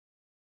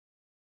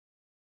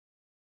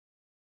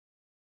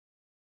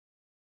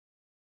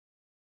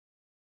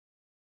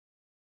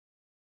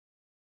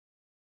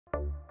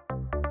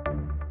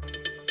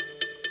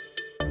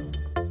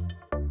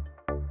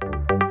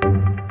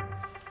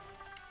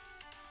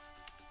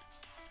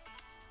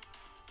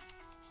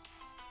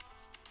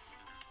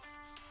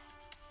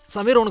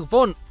சமீர் உனக்கு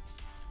ஃபோன்.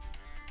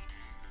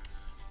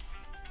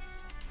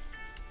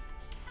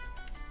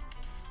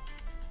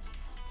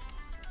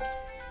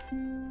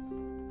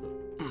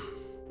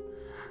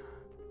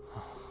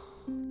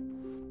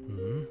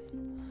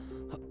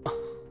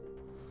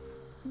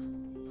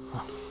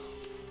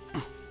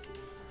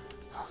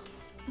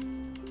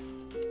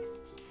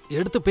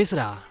 எடுத்து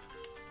பேசுறா.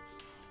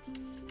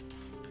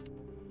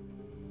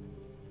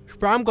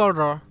 ஸ்பாம்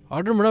கால்ரா,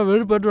 அட்டன் பண்ணா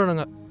வெறுப்பேற்று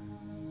வேணுங்க.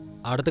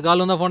 அடுத்த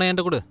கால் வந்தா ஃபோனை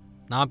என்கிட்ட கொடு,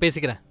 நான்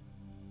பேசிக்கிறேன்.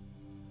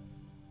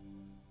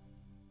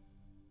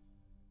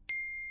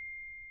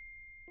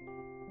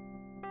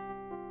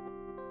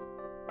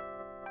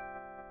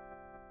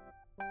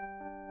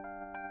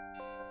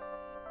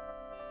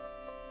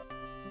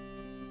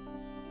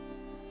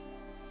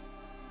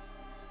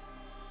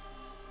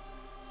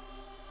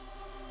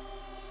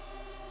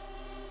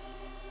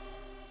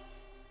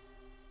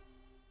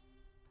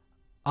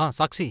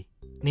 சாக்ஷி,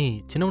 நீ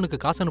சின்னவனுக்கு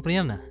காசு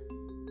அனுப்புனியா என்ன?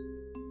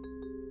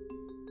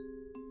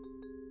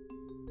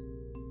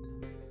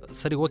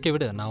 சரி, ஓகே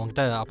விடு, நான்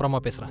உங்ககிட்ட அப்புறமா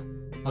பேசுகிறேன்.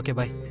 ஓகே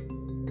பாய்,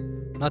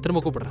 நான்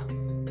திரும்ப கூப்பிடுறேன்.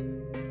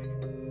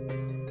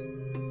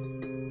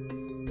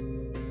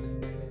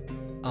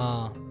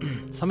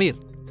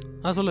 சமீர்.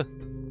 சொல்லு.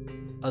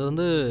 அது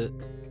வந்து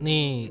நீ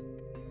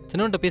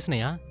சின்னவன்கிட்ட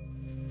பேசுனியா?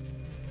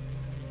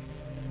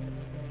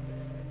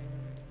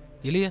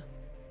 இல்லையா,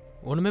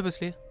 ஒன்றுமே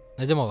பேசலையே.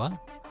 நிஜமாவா?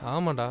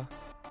 ஆமாண்டா.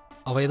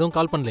 அவள் எதுவும்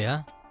கால் பண்ணலையா?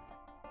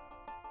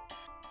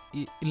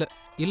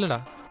 இல்லைடா.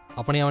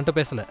 அப்போ நீ அவன்கிட்ட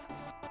பேசலை?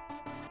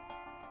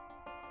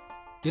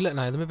 இல்லை,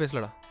 நான் எதுவுமே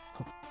பேசலடா.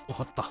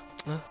 ஓத்தா,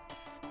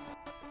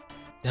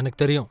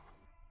 எனக்கு தெரியும்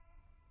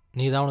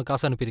நீ தான் அவனுக்கு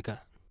காசு அனுப்பியிருக்க.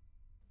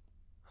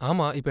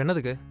 ஆமாம், இப்போ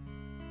என்னதுக்கு?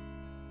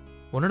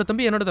 உன்னோட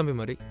தம்பி என்னோட தம்பி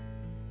மாதிரி.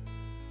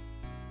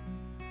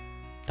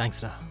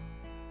 தேங்க்ஸ்டா,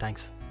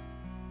 தேங்க்ஸ்.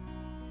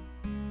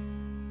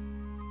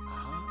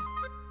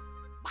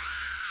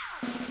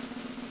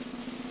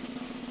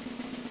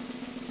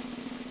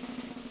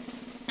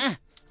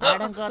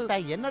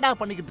 என்னடா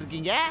பண்ணிக்கிட்டு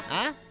இருக்கீங்க?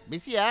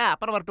 பிஸியா?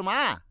 அப்புறம் வரட்டுமா?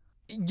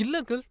 இல்ல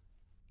அங்கிள்.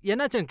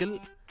 என்னாச்சு அங்கிள்?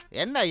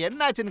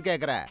 என்னாச்சுன்னு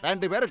கேக்குற?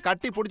 2 பேரும்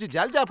கட்டி பிடிச்சி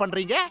ஜல்ஜா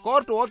பண்றீங்க.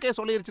 கோர்ட் ஓகே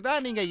சொல்லிருச்சுன்னா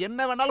நீங்க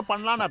என்ன வேணாலும்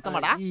பண்ணலாம்னு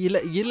அர்த்தமாடா?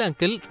 இல்ல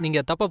அங்கிள்,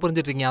 நீங்க தப்பா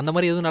புரிஞ்சிட்டீங்க. அந்த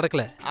மாதிரி எதுவும்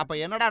நடக்கல. அப்ப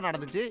என்னடா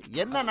நடந்துச்சு?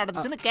 என்ன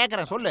நடந்துச்சுன்னு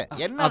கேக்குறேன், சொல்லு.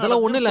 என்ன?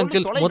 அதெல்லாம் ஒண்ணு இல்ல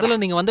அங்கிள், முதல்ல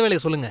நீங்க வந்த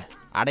வேலையை சொல்லுங்க.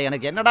 அட,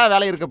 எனக்கு என்னடா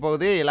வேலை இருக்க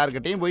போகுது?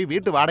 எல்லார்கிட்டையும் போய்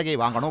வீட்டு வாடகை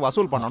வாங்கணும்,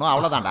 வசூல் பண்ணணும்,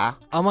 அவ்வளவுதான்டா.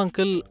 ஆமா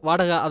அங்கிள்,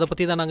 வாடகை அதை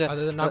பத்தி தான் நாங்க.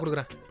 நான்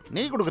கொடுக்குறேன்.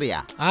 நீ கொடுக்குறியா?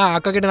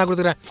 அக்கா கிட்ட நான்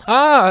கொடுக்குறேன்.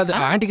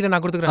 ஆண்டி கிட்ட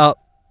நான் கொடுக்குறேன்.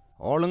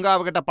 ஒழுங்கா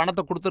அவகிட்ட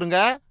பணத்தை கொடுத்துருங்க,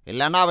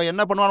 இல்லன்னா அவ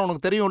என்ன பண்ணுவான்னு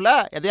உனக்கு தெரியும்ல.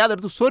 எதையாவது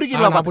எடுத்து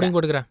சொருகிடுவா. அப்படியும்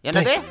கொடுக்குறேன்.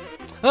 என்னது?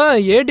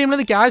 ஏடிஎம்ல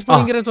இருந்து கேஷ்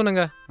பண்ணிக்கிறேன்னு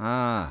சொன்னங்க.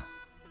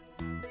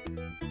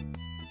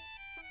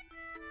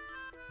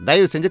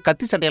 தயவு செஞ்சு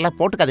கத்தி சட்டையெல்லாம்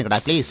போட்டுக்காதீங்கடா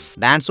ப்ளீஸ்.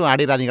 டான்ஸும்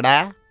ஆடிடாதீங்கடா.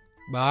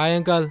 பாய்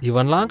அங்கால்.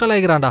 இவன்லாம்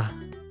கலாய்க்கிறான்டா.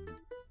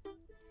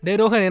 டே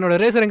ரோஹன், என்னோட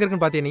ரேசர் எங்க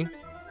இருக்குன்னு பாத்தியா நீ?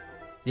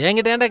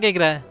 என்கிட்ட ஏன்டா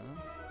கேக்குற?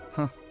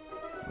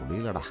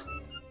 முடியலடா.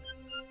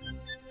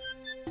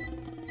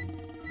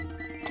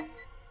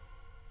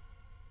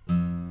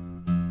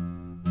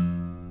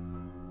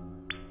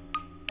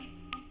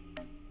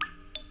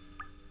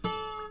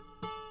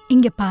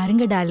 இங்க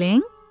பாருங்க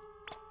டார்லிங்.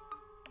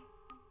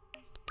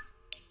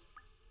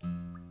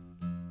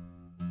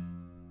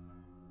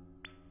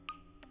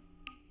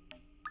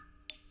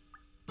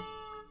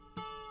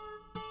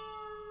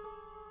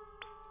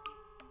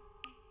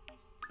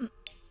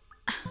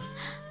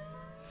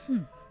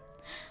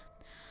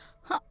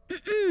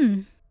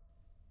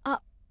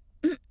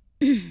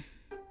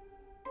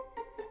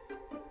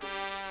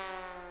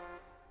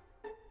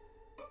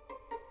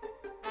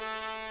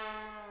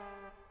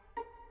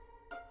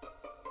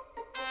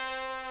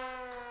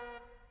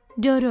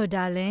 டோரோ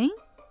டார்லிங்,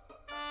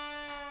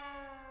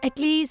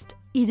 அட்லீஸ்ட்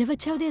இதை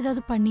வச்சாவது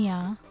ஏதாவது பண்ணியா?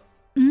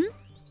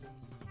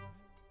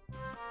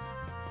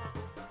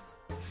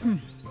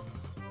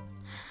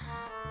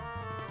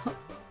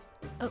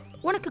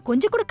 உனக்கு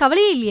கொஞ்சம் கூட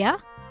கவலையே இல்லையா?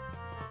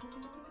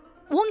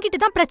 உன்கிட்ட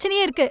தான்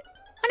பிரச்சனையே இருக்கு,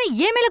 ஆனா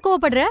ஏன் மேல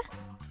கோவப்படுற?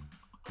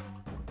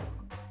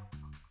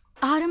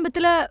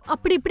 ஆரம்பத்துல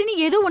அப்படி இப்படின்னு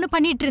ஏதோ ஒண்ணு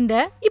பண்ணிட்டு இருந்த,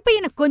 இப்ப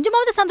எனக்கு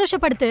கொஞ்சமாவது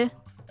சந்தோஷப்படுத்து.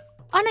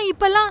 ஆனா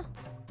இப்பெல்லாம்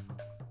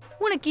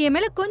உனக்கு என்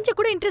மேல கொஞ்சம்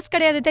கூட இன்ட்ரெஸ்ட்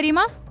கிடையாது,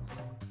 தெரியுமா?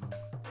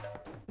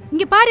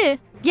 இங்க பாரு,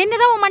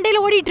 என்னதான் உன்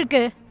மண்டையில ஓடிட்டு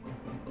இருக்கு?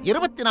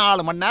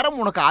 24 மணி நேரம்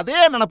உனக்கு அதே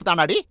நினைப்பு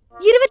தானாடி?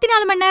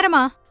 24 மணி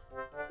நேரமா?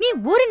 நீ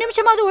ஒரு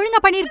நிமிஷமாவது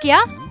ஒழுங்கா பண்ணிருக்கியா?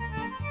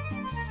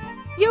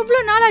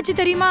 எவ்வளவு நாள் ஆச்சு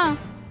தெரியுமா?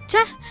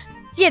 ச்சே,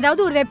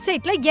 ஏதாவது ஒரு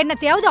வெப்சைட்ல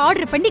என்னத்தையாவது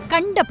ஆர்டர் பண்ணி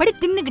கண்டபடி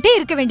தின்னுகிட்டே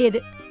இருக்க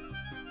வேண்டியது.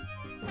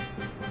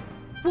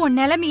 உன்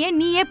நிலைமைய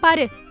நீயே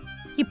பாரு,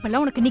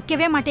 இப்பெல்லாம் உனக்கு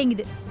நிக்கவே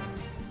மாட்டேங்குது.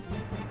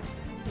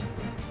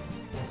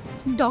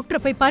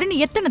 டாக்டர் போய் பாருன்னு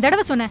எத்தனை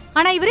தடவை சொன்னேன்,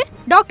 ஆனா இவரு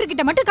டாக்டர்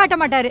கிட்ட மட்டும் காட்ட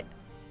மாட்டாரு.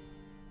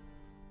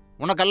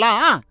 உனக்கெல்லாம்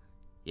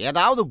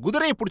ஏதாவது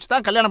குதிரையை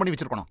பிடிச்சுதான் கல்யாணம் பண்ணி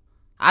வச்சிருக்கணும்.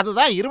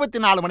 அதுதான்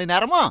 24 மணி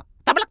நேரமும்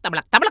தபலக்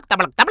தபலக் தபலக்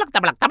தபலக் தபலக்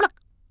தபலக் தபலக்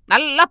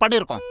நல்லா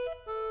பண்ணிருக்கோம்.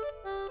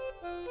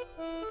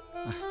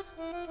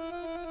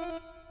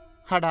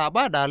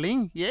 அடாபா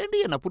டார்லிங், ஏண்டி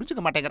என்ன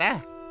புரிஞ்சுக்க மாட்டேங்கிற?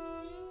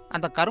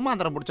 அந்த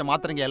கருமாந்திரம் பிடிச்ச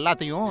மாத்திரைங்க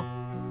எல்லாத்தையும்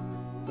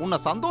உன்னை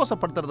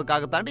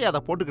சந்தோஷப்படுத்துறதுக்காக தாண்டி அதை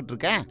போட்டுக்கிட்டு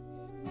இருக்கேன்.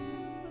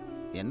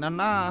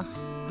 என்னன்னா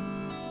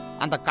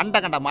அந்த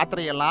கண்ட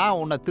மாத்திரையெல்லாம்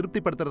உன்னை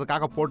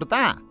திருப்திப்படுத்துறதுக்காக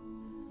போட்டுதான்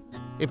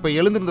இப்ப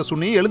எழுந்திருந்த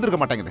சுண்ணி எழுந்திருக்க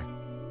மாட்டேங்குது.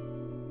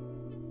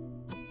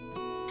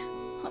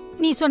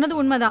 நீ சொன்னது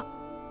உண்மைதான்.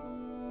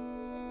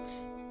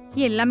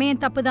 எல்லாமே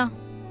என் தப்புதான்.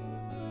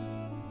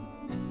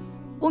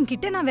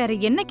 உன்கிட்ட நான் வேற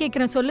என்ன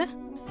கேக்குறேன் சொல்லு?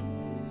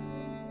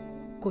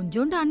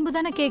 கொஞ்சோண்டு அன்பு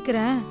தானே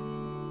கேக்குறேன்.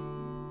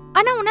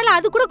 ஆனா உன்னால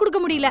அது கூட கொடுக்க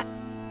முடியல.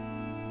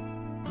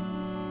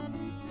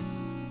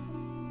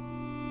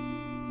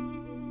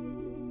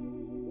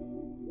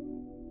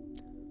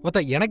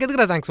 ஒத்த எனக்கு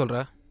எதுக்குடா தேங்க்ஸ் சொல்ற?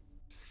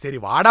 சரி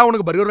வாடா,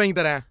 உனக்கு பர்கர் வாங்கி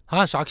தரேன்.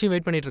 சாக்ஷி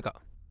வெயிட் பண்ணிட்டு இருக்கா.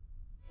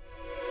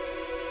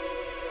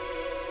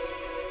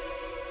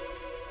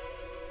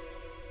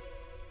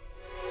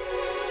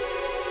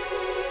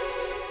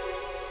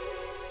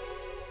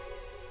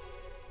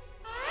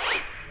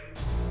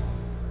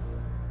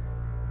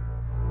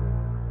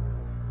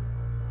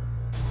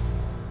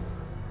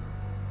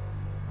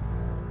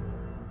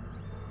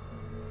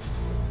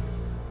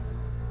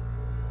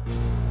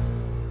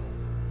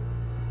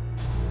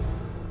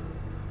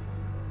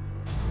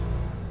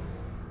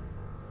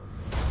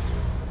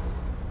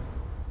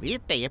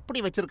 வீட்டை எப்படி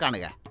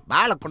வச்சிருக்கானுங்க?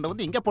 பாலை கொண்டு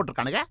வந்து இங்க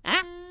போட்டிருக்கானுங்க.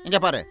 இங்க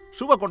பாரு,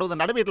 ஷூவை கொண்டு வந்து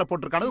நடு வீட்டில்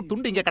போட்டிருக்கானுங்க.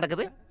 துண்டு இங்க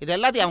கிடக்குது. இது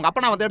எல்லாத்தையும் அவங்க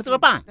அப்பனா வந்து எடுத்து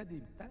வைப்பான்.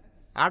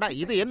 ஆடா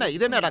இது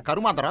என்னடா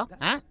கருமாந்திரம்?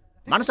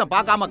 மனுஷன்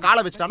பார்க்காம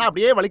காலை வச்சுட்டானா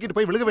அப்படியே வலிக்கிட்டு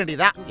போய் விழுக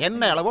வேண்டியதா?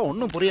 என்ன அளவோ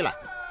ஒன்றும் புரியல.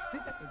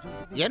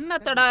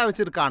 என்னத்தடா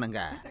வச்சிருக்கானுங்க?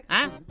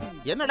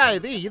 என்னடா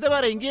இது? இதை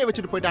வேற இங்கேயே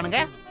வச்சுட்டு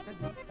போயிட்டானுங்க.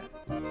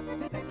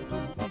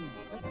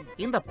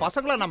 இந்த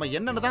பசங்களை நம்ம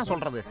என்னன்னு தான்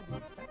சொல்றது?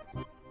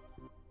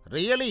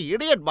 Really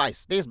idiot boys.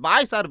 These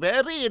boys are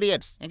very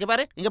idiots. இங்க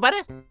பாரு.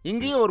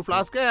 இங்கேயும் ஒரு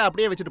ஃப்ளாஸ்க்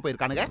அப்படியே வச்சுட்டு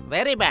போயிருக்கானுங்க.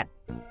 Very bad.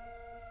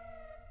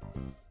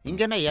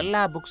 இங்க என்ன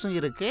எல்லா புக்ஸும்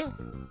இருக்கு?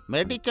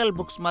 மெடிக்கல்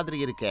புக்ஸ் மாதிரி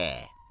இருக்கே.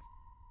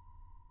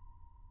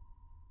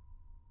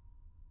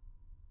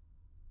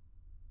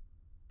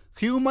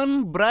 Human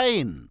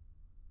brain.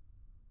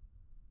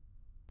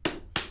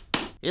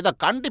 இத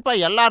கண்டிப்பா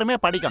எல்லாருமே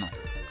படிக்கணும்.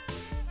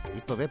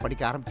 இப்பவே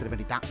படிக்க ஆரம்பிச்சிட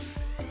வேண்டியதான்.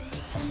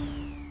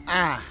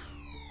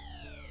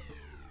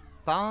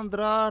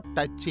 தாந்திரா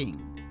டச்சிங்.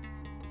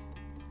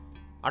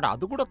 அட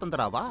அது கூட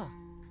தந்திராவா?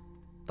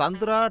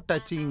 தந்திரா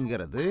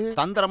டச்சிங்கிறது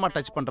தந்திரமா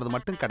டச் பண்றது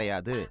மட்டும்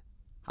கிடையாது.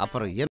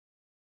 அப்புறம்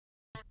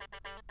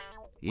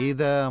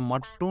இத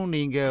மட்டும்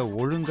நீங்க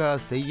ஒழுங்கா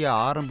செய்ய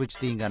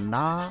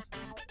ஆரம்பிச்சிட்டீங்கன்னா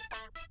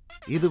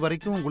இது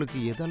வரைக்கும் உங்களுக்கு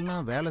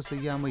எதெல்லாம் வேலை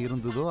செய்யாம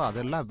இருந்ததோ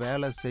அதெல்லாம்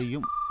வேலை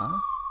செய்யும்.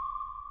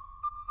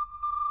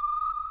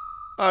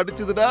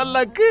 அடிச்சதுடா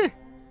லக்கு.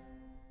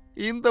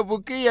 இந்த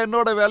புக்கு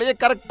என்னோட வேலையை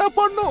கரெக்டா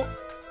பண்ணும்.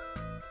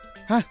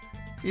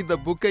 இந்த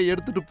புக்கை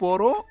எடுத்துட்டு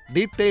போறோம்,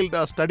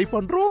 டீடைல்டா ஸ்டடி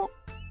பண்றோம்,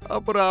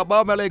 அப்புறம் அம்மா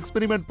மேல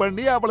எக்ஸ்பெரிமெண்ட்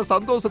பண்ணி அவளை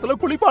சந்தோஷத்துல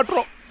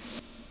குளிப்பாட்டுறோம்.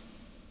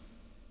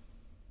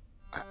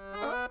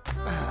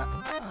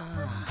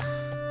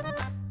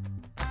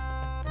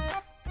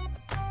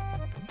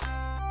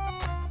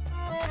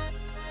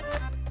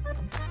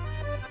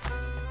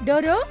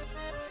 டோரோ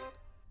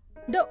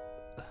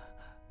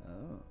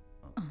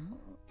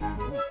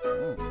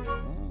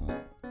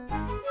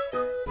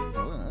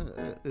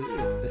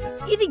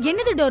இது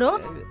என்னது டோரோ?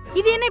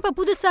 இது என்ன இப்ப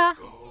புதுசா?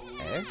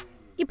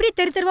 இப்படி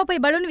தெருவா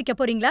போய் பலூன் விற்க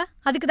போறீங்களா?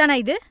 அதுக்கு தானா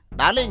இது?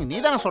 டார்லிங், நீ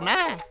தானே சொன்ன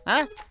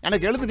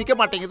எனக்கு எழுந்து நிக்க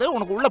மாட்டேங்குது,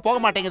 உனக்கு உள்ள போக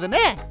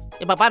மாட்டேங்குதுன்னு.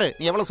 இப்ப பாரு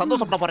நீ எவ்வளவு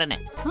சந்தோஷப்பட போறேன்னு.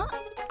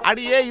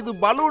 அடியே இது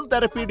பலூன்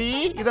தெரப்பிடி.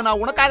 இத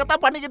நான்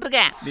உனக்காகத்தான் பண்ணிக்கிட்டு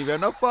இருக்கேன். நீ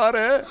வேணா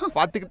பாரு,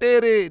 பாத்துக்கிட்டே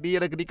இரு. நீ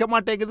எனக்கு நிக்க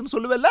மாட்டேங்குதுன்னு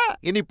சொல்லுவல்ல,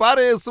 இனி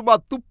பாரு சும்மா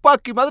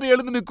துப்பாக்கி மாதிரி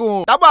எழுந்து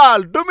நிக்கும்.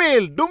 டபால்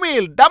டுமில்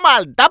டுமில்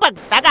டமால்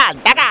டபக்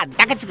டகால் டகால்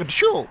டகச்சுக்கு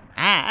ஷூ.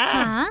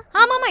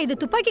 ஆமாமா, இது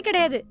துப்பாக்கி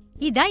கிடையாது.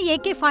 இதான்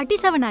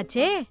AK-47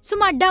 ஆச்சே.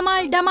 சும்மா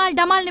டமால் டமால்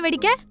டமால்னு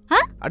வெடிக்க.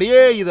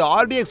 அடியே இது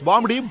RDX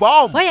பாம்டி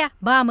பாம். ஓயா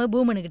bomb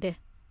பூம்னுகிட்டு.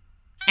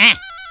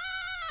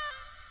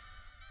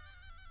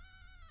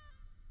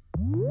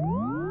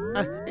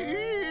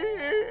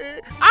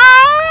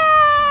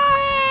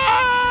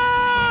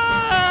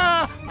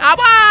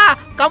 Abba!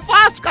 Come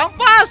fast, come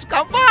fast,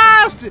 come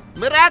fast!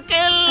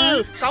 Miracle!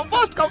 Come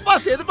fast, come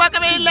fast!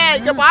 எதிர்பார்க்கவே இல்லை.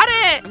 இங்க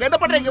பாரு. அங்க என்ன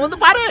பண்ற? இங்க வந்து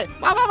பாரு.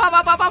 வா வா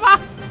வா வா வா வா.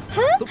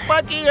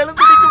 துப்பாக்கி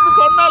எழுந்து நிக்கும்னு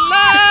சொன்னல்ல.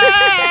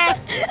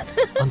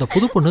 அந்த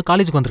புது பொண்ணு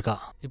காலேஜுக்கு வந்திருக்கா.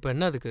 இப்போ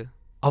என்ன அதுக்கு?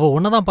 அவ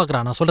ஒன்னதான் பாக்குறா.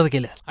 நான் சொல்றது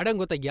கேளு.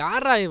 அடங்கொத்த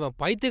யாரா இவன்?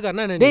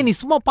 பைத்தியக்காரனா என்ன? டேய் நீ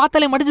சும்மா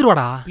பார்த்தாலே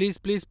மடிஞ்சிருவாடா. ப்ளீஸ்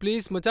ப்ளீஸ்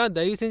ப்ளீஸ் மச்சான்,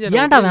 தயவு செஞ்சு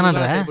ஏன்டா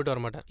வேணாம்ன்ற? போட்டு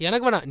வர மாட்டேன்.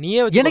 எனக்கு வேணாம்,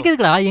 நீயே வச்சு. எனக்கு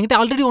எதுக்குடா? என்கிட்ட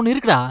ஆல்ரெடி ஒன்னு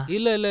இருக்குடா.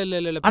 இல்ல இல்ல இல்ல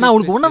இல்ல. ஆனா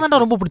உனக்கு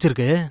ஒன்னதான்டா ரொம்ப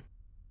பிடிச்சிருக்கு.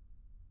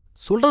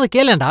 சொல்றத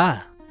கேளேன்டா.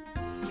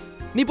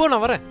 நீ போ,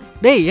 நான் வரேன்.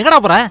 டேய் எங்கடா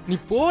போற? நீ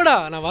போடா,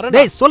 நான் வரேன்.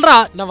 டேய் சொல்றா.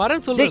 நான்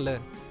வரேன் சொல்றேன்ல.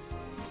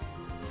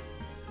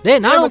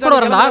 டேய் நானும் கூட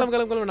வரேன்டா.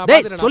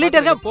 டேய் சொல்லிட்டே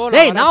இருக்க.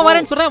 டேய் நான்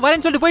வரேன்னு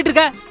சொல்லிட்டு போயிட்டு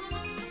இருக்க.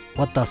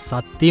 பத்தா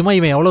சத்தியமா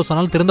இவன் எவ்வளவு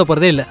சொன்னாலும் திருந்த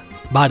போறதே இல்ல.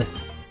 பாடு.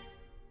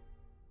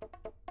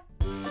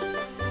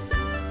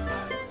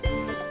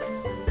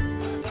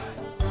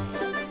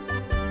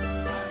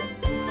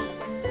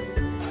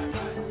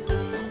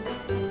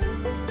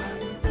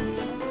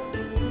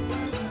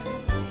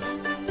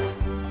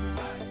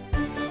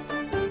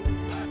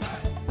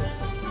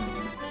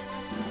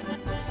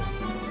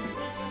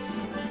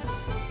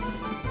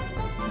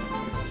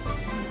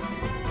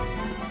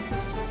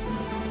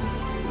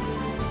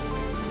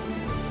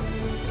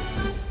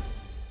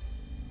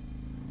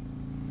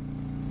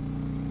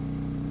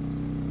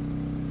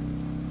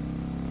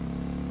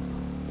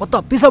 ஒத்தா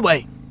பிசா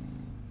பாய்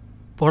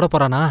போட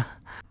போறானா?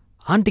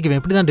 ஆண்டிக்கு இவன்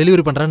எப்படி தான்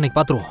டெலிவரி பண்றான்னு இன்னைக்கு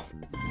பாத்துருவோம்.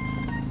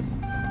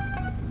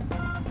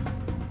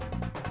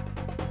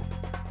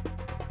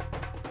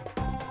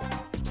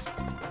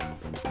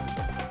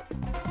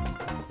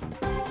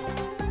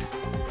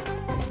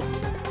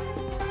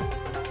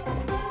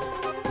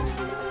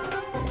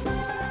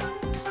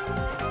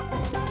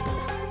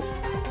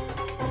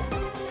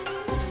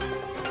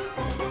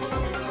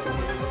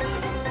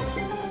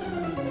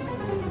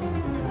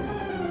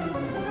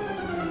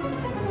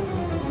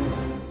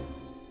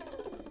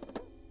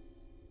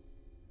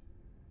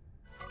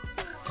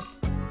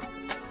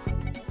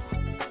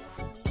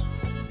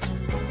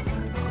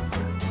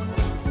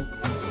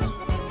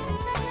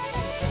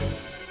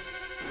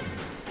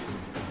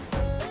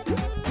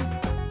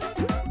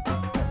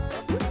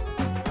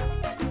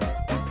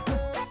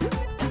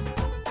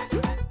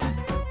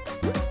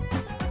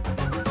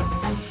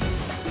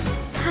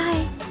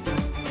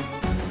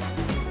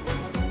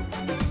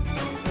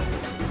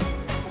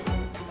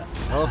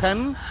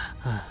 ரோஹன்,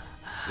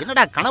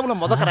 என்னடா கனவுல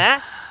முதக்கற?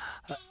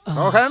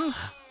 ரோஹன்,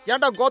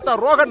 ஏன்டா கோத்தா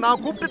ரோஹன்,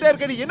 நான் கூப்பிட்டுட்டே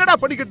இருக்கேன், நீ என்னடா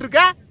பண்ணிக்கிட்டு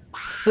இருக்க?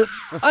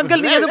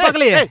 அங்கிள் நீங்க எதுவும்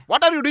பார்க்கலையே?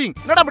 What are you doing?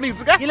 என்னடா பண்ணிட்டு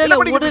இருக்க? இல்ல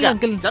ஓடல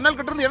அங்கிள். ஜன்னல்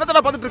கிட்ட இருந்து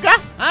என்னடா பாத்துட்டு இருக்க?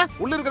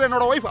 உள்ள இருக்கிற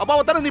என்னோட வைஃப்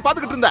அப்பாவை தான நீ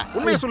பாத்துக்கிட்டு இருந்த?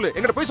 உண்மையை சொல்லு,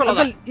 என்கிட்ட போய்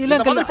சொல்லாத. இல்ல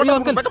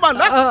அங்கிள். வெக்கமா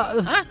இல்ல?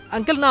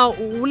 அங்கிள் நான்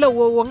உள்ள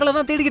உங்களை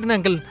தான் தேடிக்கிட்டு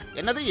இருந்தேன் அங்கிள்.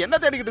 என்னது என்ன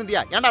தேடிக்கிட்டு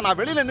இருந்தியா? ஏன்டா நான்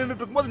வெளியில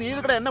நின்னுட்டு இருக்கும்போது நீ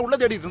எதுக்குடா என்ன உள்ள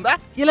தேடிட்டு இருந்த?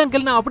 இல்ல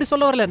அங்கிள் நான் அப்படி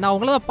சொல்ல வரல, நான்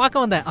உங்களை தான்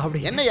பார்க்க வந்தேன்.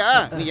 அப்படி என்னையா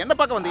நீ என்ன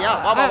பார்க்க வந்தியா?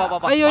 வா வா வா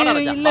வா. ஐயோ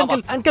இல்ல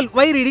அங்கிள். அங்கிள்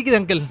வயிறு இடிக்குது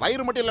அங்கிள்.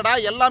 வயிறு மட்டும் இல்லடா,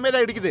 எல்லாமே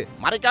தான் இடிக்குது.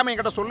 மறைக்காம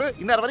என்கிட்ட சொல்லு,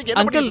 இன்னொரு வரைக்கும்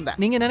என்ன பண்ணிட்டு இருந்த?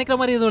 நீங்க நினைக்கிற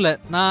மாதிரி எதுவும் இல்ல,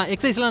 நான்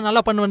எக்சர்சைஸ்லாம்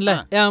நல்லா பண்ணுவேன்ல.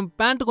 என்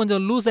பேண்ட்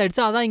கொஞ்சம் லூஸ்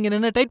ஆயிடுச்சு, அதான் இங்க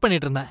நின்னு டைட்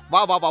பண்ணிட்டு இருந்தேன்.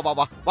 வா வா வா வா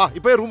வா வா,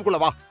 இப்பவே ரூமுக்குள்ள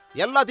வா.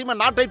 எல்லாத்தையுமே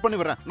நான் டைட் பண்ணி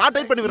விடுறேன்.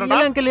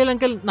 இல்ல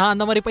அங்கிள் நான்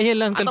அந்த மாதிரி பையன்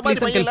இல்ல அங்கிள்.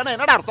 Please uncle. இல்லனா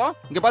என்னடா அர்த்தம்?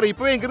 இங்க பாரு,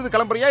 இப்பவே இங்க இருந்து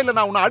கிளம்பறியா இல்ல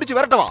நான் உன்னை அடிச்சு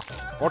விரட்டவா?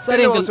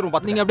 சரி அங்கிள்,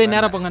 நீங்க அப்படியே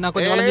நேரா போங்க, நான்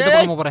கொஞ்சம் வளைஞ்சிட்டு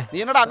போக போறேன்.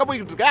 நீ என்னடா அங்க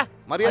போயிட்டு இருக்க?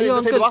 மரியாதை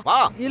இந்த சைடு வா. வா.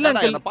 இல்ல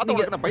அங்கிள், என்ன பார்த்தா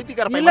உனக்கு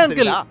பைத்தியக்கார பையன்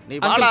தெரியல. நீ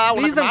வாடா,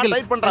 உனக்கு நான்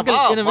டைட் பண்றேன்.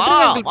 வா. என்ன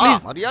விட்டுருங்க அங்கிள்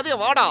ப்ளீஸ். மரியாதையா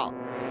வாடா.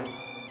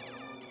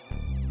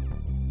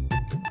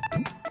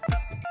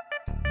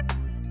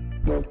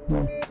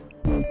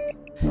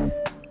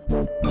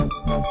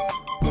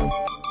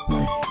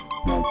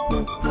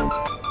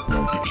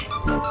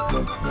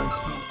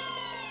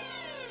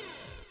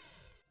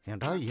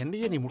 ஏண்டா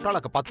என்னையே நீ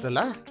முட்டாளாக்க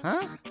பாத்துட்டல?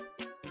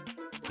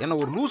 என்ன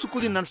ஒரு லூசு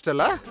குதின்னு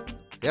நினைச்சிட்டல?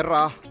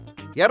 எர்ரா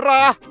எர்ரா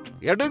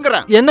எடுங்கற.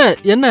 என்ன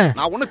என்ன?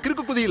 நான் ஒண்ணு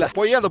கிறுக்கு குதியில.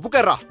 போய் அந்த புக்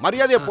எர்ரா.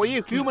 மரியாதையா போய்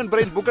ஹியூமன்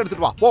பிரெயின் புக்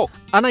எடுத்துட்டு வா. போ.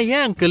 ஆனா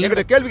ஏன் அங்கிள்?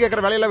 என்கிட்ட கேள்வி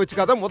கேட்கற வேலையில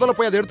வச்சுக்காத. முதல்ல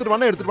போய் அதை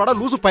எடுத்துட்டு வாடா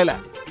லூசு பையல.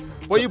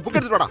 போய் புக்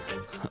எடுத்துட்டு வாடா.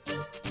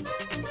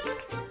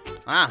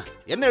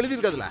 என்ன எழுதி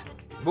இருக்கு அதுல?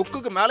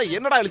 புக்குக்கு மேல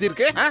என்னடா எழுதி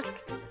இருக்கு?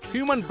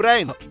 Human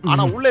brain.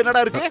 ஆனா உள்ள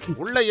என்னடா இருக்கு?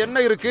 உள்ள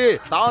என்ன இருக்கு?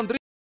 தாந்திரி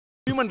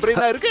ஹியூமன்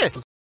பிரெயினா இருக்கு.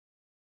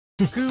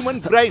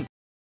 Human brain.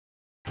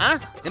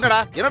 என்னடா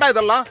என்னடா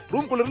இதெல்லாம்?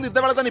 ரூம்குள்ள இருந்து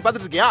இந்த வேலை தான் நீ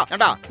பாத்துட்டு இருக்கியா?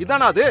 ஏண்டா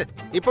இதானா அது?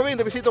 இப்பவே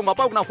இந்த விஷயத்தை உங்க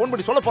அப்பாவுக்கு நான் ஃபோன்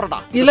பண்ணி சொல்ல போறேன்டா.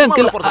 இல்ல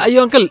அங்கிள்,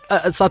 ஐயோ அங்கிள்,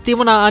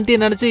 சத்தியமா நான் ஆண்டியை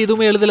நினைச்சு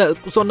எதுவுமே எழுதல.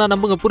 சொன்னா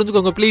நம்புங்க,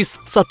 புரிஞ்சுக்கோங்க ப்ளீஸ்.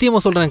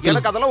 சத்தியமா சொல்றேன் அங்கிள்.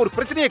 எனக்கு அதெல்லாம் ஒரு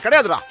பிரச்சனையே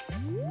கிடையாதுடா.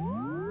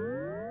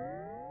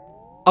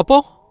 அப்போ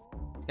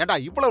ஏண்டா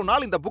இவ்வளவு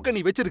நாள் இந்த புக்கை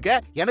நீ வச்சிருக்க,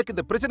 எனக்கு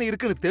இந்த பிரச்சனை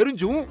இருக்குன்னு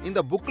தெரிஞ்சும் இந்த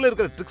புக்ல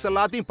இருக்கிற ட்ரிக்ஸ்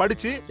எல்லாத்தையும்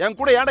படிச்சு என்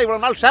கூட ஏன்டா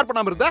இவ்வளவு நாள் ஷேர்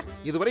பண்ணாம இருந்த?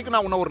 இது வரைக்கும்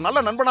நான் உன்னை ஒரு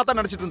நல்ல நண்பனா தான்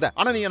நினைச்சிட்டு இருந்தேன்.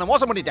 ஆனா நீ என்ன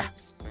மோசம் பண்ணிட்ட.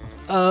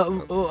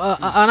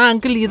 ஆனா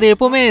அங்கிள் இதை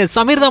எப்பவுமே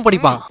சமீர் தான்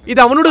படிப்பான். இது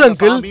அவனோட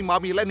அங்கிள்.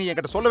 மாமி இல்ல, நீ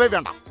என்கிட்ட சொல்லவே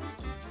வேண்டாம்.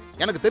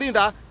 எனக்கு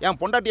தெரியும்டா, என்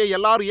பொண்டாட்டியை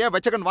எல்லாரும் ஏன்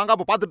வெச்சகன்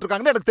வாங்காம பாத்துட்டு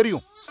இருக்காங்கன்னு எனக்கு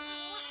தெரியும்.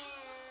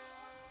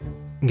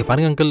 இங்க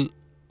பாருங்க அங்கிள்,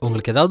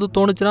 உங்களுக்கு ஏதாவது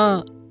தோணுச்சுன்னா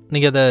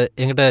நீங்க அதை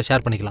என்கிட்ட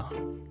ஷேர் பண்ணிக்கலாம்.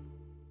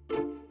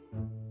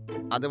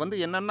 அது வந்து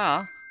என்னன்னா,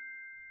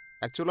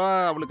 ஆக்சுவலா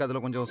அவளுக்கு அதுல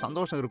கொஞ்சம்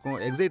சந்தோஷம் இருக்கும்,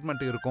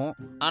 எக்ஸைட்மெண்ட் இருக்கும்.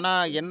 ஆனா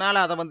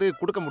என்னால அதை வந்து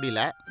கொடுக்க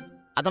முடியல.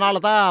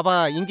 அதனாலதான் அவ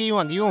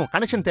இங்கேயும் அங்கேயும்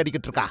கனெக்ஷன்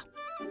தேடிக்கிட்டு இருக்கா.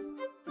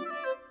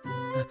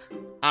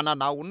 ஆனா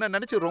நான் உன்னை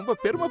நினைச்சு ரொம்ப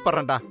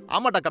பெருமைப்படுறேன்டா.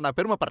 ஆமாட்டாக்கா, நான்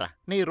பெருமைப்படுறேன்.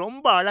 நீ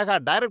ரொம்ப அழகா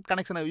டைரக்ட்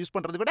கனெக்ஷனை யூஸ்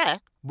பண்றதை விட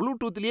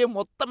ப்ளூடூத்லயே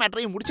மொத்த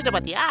மேட்டரையும் முடிச்சிட்ட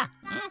பாத்தியா?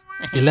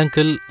 இல்ல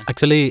uncle,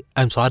 actually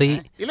I am sorry.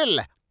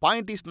 இல்ல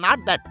point is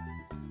not that.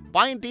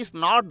 Point is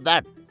not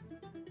that.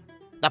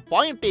 The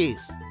point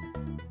is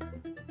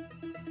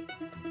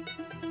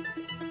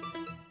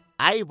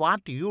I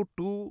want you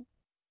to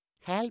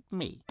help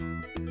me.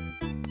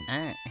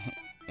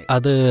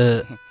 அது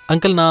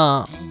அங்கிள், நான்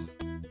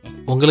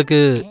உங்களுக்கு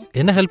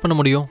என்ன ஹெல்ப் பண்ண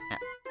முடியும்?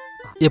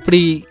 எப்படி?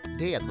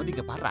 டேய் அது வந்து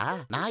இங்க பாருடா,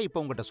 நான் இப்போ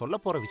உங்ககிட்ட சொல்ல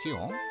போற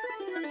விஷயம்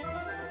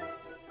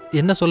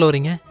என்ன சொல்ல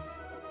வரீங்க?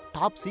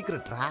 டாப்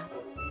சீக்ரெட்ரா.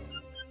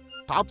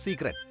 Top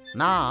secret.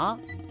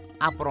 நான்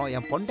அப்புறம்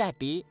என்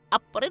பொண்டாட்டி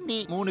அப்புறம் நீ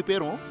 3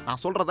 பேரும்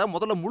நான் சொல்றத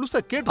முதல்ல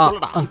முழுசா கேட்டு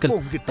சொல்லடா. அங்கிள்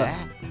உங்ககிட்ட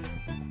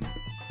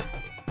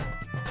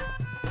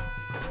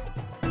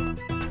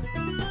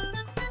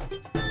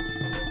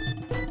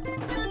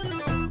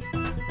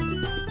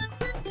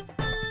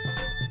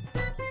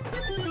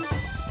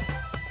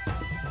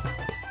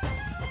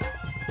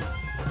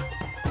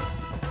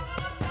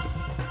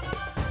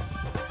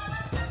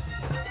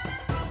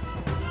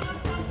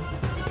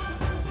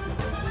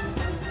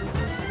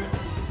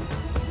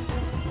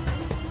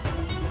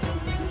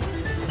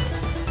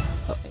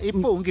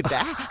இப்போ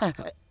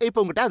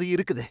உங்ககிட்ட அது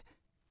இருக்குது.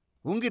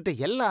 உங்ககிட்ட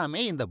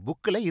எல்லாமே இந்த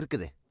புக்கில்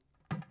இருக்குது.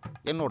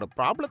 என்னோட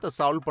ப்ராப்ளத்தை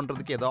சால்வ்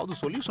பண்ணுறதுக்கு ஏதாவது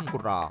சொல்யூஷன்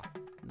கொடுறா.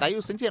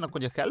 தயவு செஞ்சு எனக்கு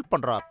கொஞ்சம் ஹெல்ப்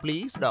பண்ணுறா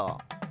ப்ளீஸ்டா.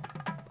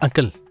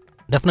 Uncle,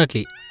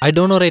 definitely I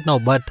don't know right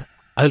now, but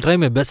I will try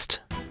my best.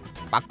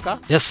 பக்கா?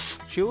 S,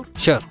 sure.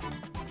 Sure.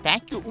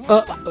 Thank you.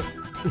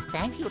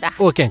 தேங்க்யூடா.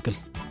 Okay uncle,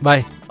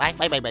 பாய். பாய்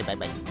பாய் பாய் பாய் பாய்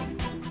பாய்.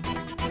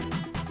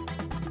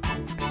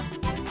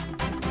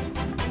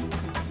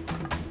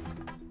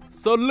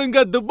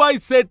 சொல்லுங்க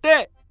துபாய் சேட்டு.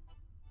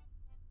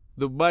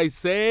 துபாய்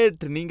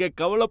சேட், நீங்க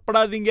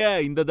கவலைப்படாதீங்க.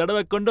 இந்த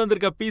தடவை கொண்டு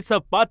வந்திருக்க பீஸ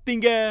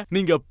பாத்தீங்க.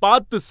 நீங்க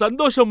பார்த்து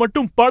சந்தோஷம்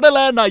மட்டும் படல,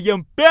 நான்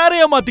என்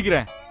பேரைய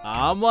மாத்திக்கிறேன்.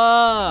 ஆமா,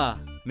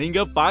 நீங்க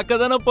பார்க்க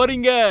தானே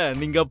போறீங்க.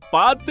 நீங்க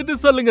பார்த்துட்டு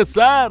சொல்லுங்க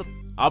சார்.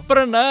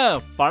 அப்புறம் என்ன,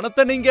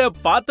 பணத்தை நீங்க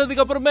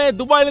பார்த்ததுக்கு அப்புறமே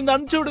துபாயில இருந்து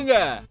அனுப்பிச்சு விடுங்க.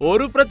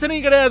 ஒரு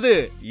பிரச்சனையும் கிடையாது.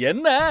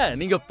 என்ன,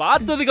 நீங்க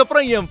பார்த்ததுக்கு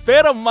அப்புறம் என்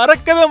பேரை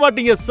மறக்கவே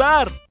மாட்டீங்க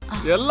சார்.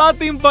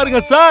 எல்லாத்தையும்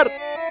பாருங்க சார்.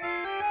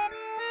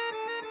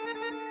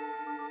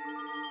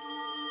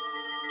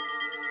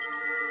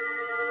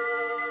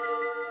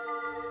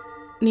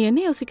 நீ என்ன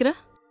யோசிக்கிற?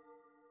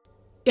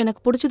 எனக்கு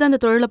பிடிச்சதான் இந்த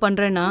தொழிலை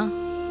பண்றேன்னா?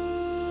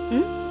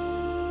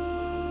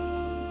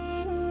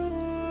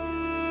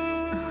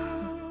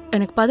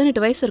 எனக்கு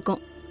 18 வயசு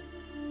இருக்கும்.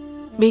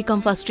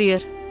 BCom first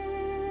year.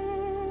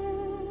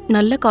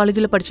 நல்ல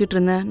காலேஜில் படிச்சுட்டு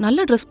இருந்தேன். நல்ல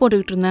ட்ரெஸ்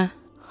போட்டுக்கிட்டு இருந்தேன்.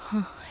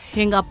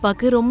 எங்க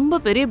அப்பாவுக்கு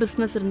ரொம்ப பெரிய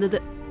பிஸ்னஸ் இருந்தது.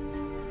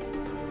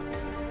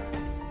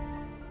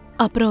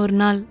 அப்புறம் ஒரு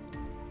நாள்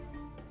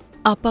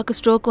அப்பாவுக்கு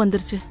ஸ்ட்ரோக்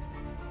வந்துருச்சு.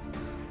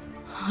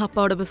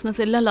 அப்பாவோட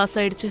பிஸ்னஸ் எல்லாம் லாஸ்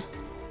ஆயிடுச்சு.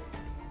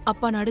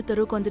 அப்பா நடு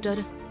தெருவுக்கு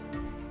வந்துட்டாரு.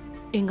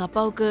 எங்க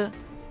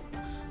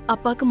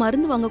அப்பாவுக்கு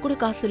மருந்து வாங்க கூட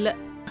காசு இல்லை.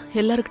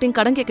 எல்லாருக்கிட்டையும்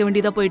கடன் கேட்க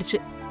வேண்டியதா போயிடுச்சு.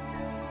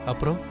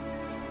 அப்புறம்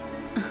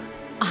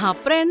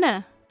என்ன,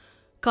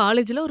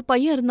 காலேஜில் ஒரு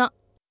பையன் இருந்தான்.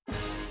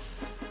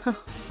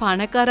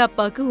 பணக்கார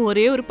அப்பாவுக்கு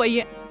ஒரே ஒரு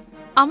பையன்.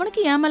 அவனுக்கு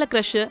என் மேல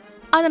கிரஷ்.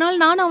 அதனால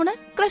நான் அவனை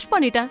கிரஷ்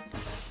பண்ணிட்டேன்.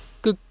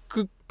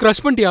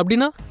 கிரஷ் பண்ணிட்டியா?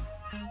 அப்படின்னா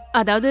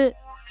அதாவது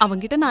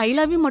அவன்கிட்ட நான் ஐ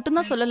லவ் யூ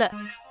மட்டும்தான் சொல்லல.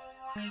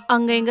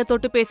 அங்க எங்க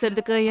தொட்டு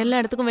பேசுறதுக்கு, எல்லா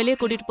இடத்துக்கும் வெளியே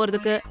கூட்டிட்டு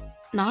போறதுக்கு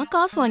நான்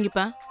காசு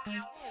வாங்கிப்பேன்.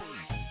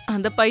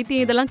 அந்த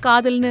பைத்தியம் இதெல்லாம்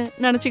காதல்னு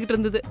நினைச்சுக்கிட்டு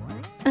இருந்தது.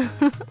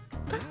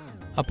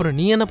 அப்புறம்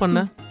நீ என்ன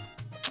பண்ண?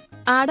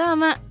 ஆட,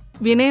 அவன்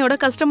வினயோட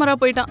கஸ்டமரா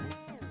போயிட்டான்.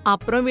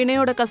 அப்புறம்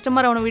வினயோட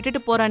கஸ்டமர் அவனை விட்டுட்டு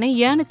போறானே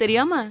ஏன்னு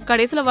தெரியாம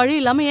கடைசியில வழி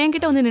இல்லாம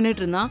என்கிட்ட வந்து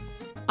நின்னுட்டு இருந்தான்.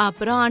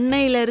 அப்புறம்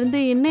அன்னையில இருந்து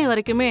இன்னை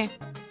வரைக்குமே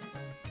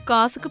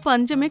காசுக்கு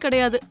பஞ்சமே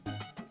கிடையாது.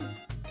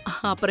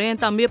 அப்புறம்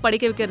என் தம்பியை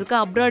படிக்க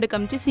வைக்கிறதுக்கு அப்ராடு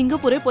காமிச்சு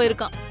சிங்கப்பூரே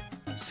போயிருக்கான்.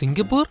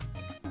 சிங்கப்பூர்?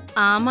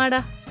 ஆமாடா.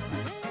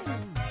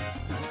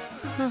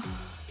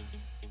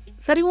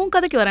 சரி, உன்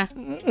கதைக்கு வரேன்.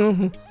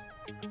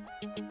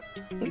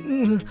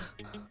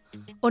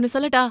 ஒன்னு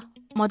சொல்லட்டா?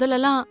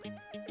 முதல்லலாம்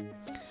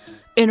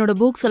என்னோட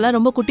புக்ஸ் எல்லாம்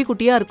ரொம்ப குட்டி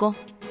குட்டியா இருக்கும்.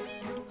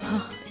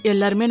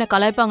 எல்லாருமே என்ன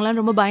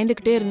கலாய்ப்பாங்களான்னு ரொம்ப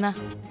பயந்துக்கிட்டே இருந்தேன்.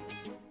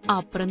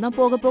 அப்புறம் தான்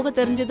போக போக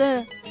தெரிஞ்சது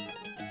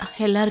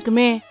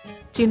எல்லாருக்குமே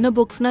சின்ன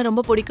புக்ஸ்னா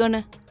ரொம்ப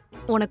பிடிக்கும்னு.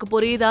 உனக்கு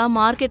புரியுதா?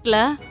 மார்க்கெட்ல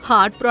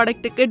ஹார்ட்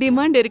ப்ராடக்ட்டுக்கு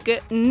டிமாண்ட் இருக்கு.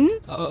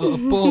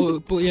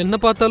 இப்போ என்ன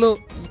பார்த்தாலும்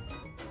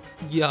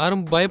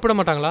யாரும் பயப்பட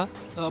மாட்டாங்களா?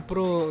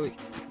 அப்புறம்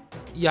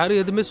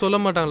யாரும் எதுவுமே சொல்ல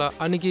மாட்டாங்களா?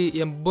 அன்னைக்கு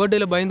என்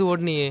பர்த்டேல பயந்து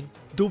ஓடுனியே.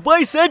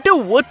 துபாய் சேட்டு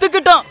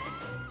ஒத்துக்கிட்டான்.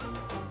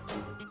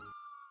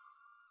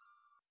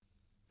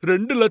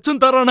 2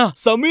 லட்சம் தரானா?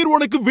 சமீர்,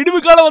 உனக்கு விடுவு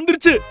காலம்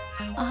வந்துருச்சு.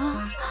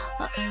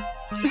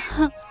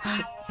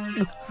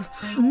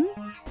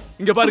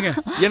 இங்க பாருங்க,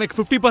 எனக்கு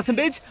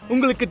 50%,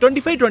 உங்களுக்கு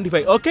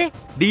 25-25. ஓகே,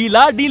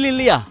 டீலா? டீல்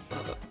இல்லையா?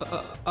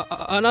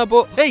 ஆனா போ.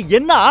 ஏய்,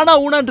 என்ன ஆனா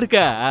ஊனான் இருக்க?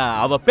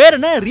 அவ பேர்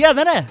என்ன? ரியா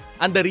தானே?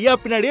 அந்த ரியா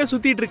பின்னாடியே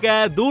சுத்திட்டு இருக்க.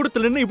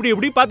 தூரத்துல இருந்து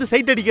இப்படி பார்த்து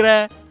சைட் அடிக்கிற.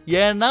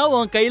 ஏன்னா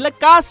உன் கையில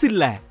காசு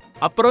இல்ல.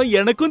 அப்புறம்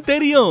எனக்கும்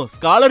தெரியும்,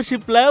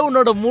 ஸ்காலர்ஷிப்ல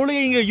உன்னோட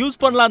மூளையை இங்க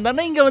யூஸ் பண்ணலாம்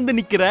தானே இங்க வந்து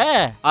நிக்கிற.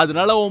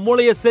 அதனால உன்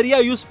மூளையை சரியா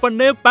யூஸ்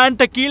பண்ணு.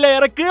 பேண்ட கீழே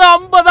இறக்கு.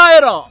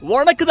 50,000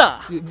 உனக்குதான்.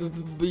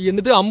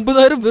 என்னது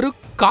 50,000 வெறும்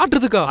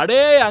காட்டுறதுக்கா? அடே,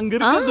 அங்க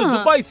இருக்கிறது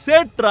துபாய்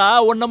சேட்ரா.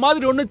 உன்ன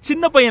மாதிரி ஒண்ணு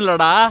சின்ன பையன்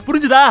இல்லடா,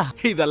 புரிஞ்சுதா?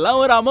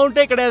 இதெல்லாம் ஒரு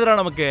அமௌண்டே கிடையாதுடா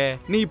நமக்கு.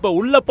 நீ இப்ப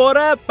உள்ள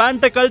போற,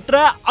 பேண்ட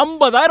கழட்டுற,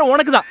 50,000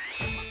 உனக்குதான்.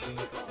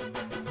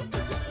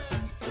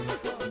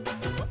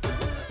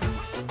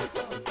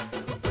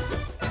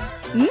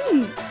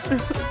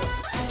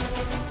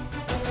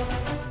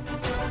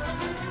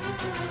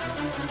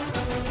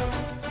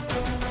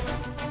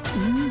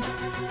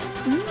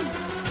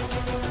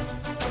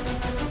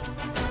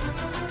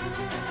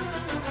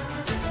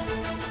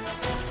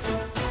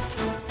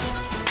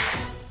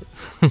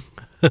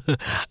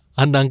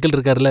 அந்த அங்கிள்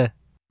இருக்கார்ல,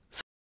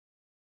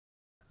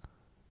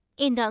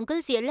 இந்த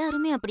அங்கிள்ஸ்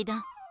எல்லாருமே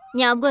அப்படிதான்.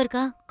 ஞாபகம்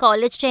இருக்கா?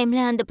 காலேஜ்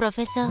டைம்ல அந்த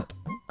ப்ரொஃபசர்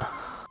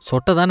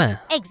சொட்ட தானே?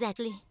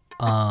 எக்ஸாக்ட்லி.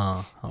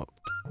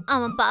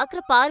 அவன் பாக்குற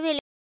பார்வையில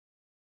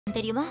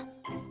தெரியுமா?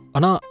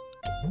 ஆனா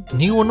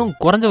நீ ஒன்னும்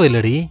குறைஞ்சவ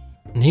இல்லடி.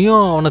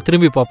 நீயும் அவனை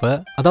திரும்பி பாப்ப.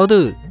 அதாவது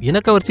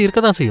எனக்கு வச்சு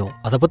இருக்கதான் செய்யும்.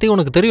 அதை பத்தி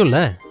உனக்கு தெரியும்ல.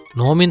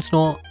 No means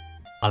no.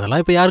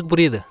 அதெல்லாம் இப்ப யாருக்கு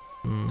புரியுது?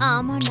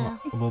 ஆமாண்டா,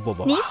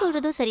 நீ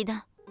சொல்றதும்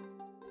சரிதான்.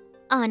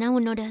 ஆனா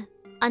உன்னோட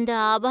அந்த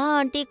ஆபா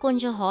ஆண்டி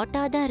கொஞ்சம்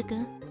ஹாட்டா தான் இருக்கு.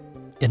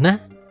 என்ன?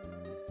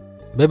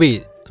 பேபி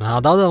நான்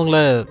அதாவது அவங்கள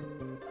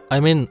ஐ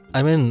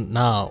மீன்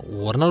நான்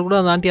ஒரு நாள் கூட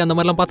அந்த ஆண்டி அந்த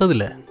மாதிரிலாம்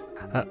பார்த்ததில்ல.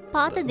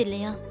 பார்த்தது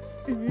இல்லையா?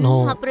 No.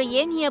 அப்புறம்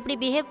ஏன் நீ அப்படி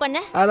பிஹேவ் பண்ண?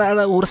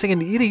 ஒரு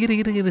செகண்ட்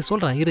இரு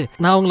சொல்கிறேன் இரு.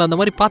 நான் அவங்கள அந்த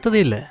மாதிரி பார்த்ததே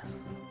இல்லை.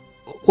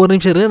 ஒரு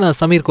நிமிஷம் இரு, நான்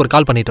சமீருக்கு ஒரு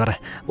கால் பண்ணிட்டு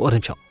வரேன். ஒரு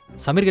நிமிஷம்.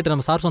 சமீர் கிட்ட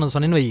நம்ம சார்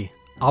சொன்னேன்னு வை,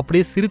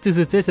 அப்படியே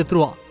சிரிச்சே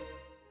செத்துருவான்.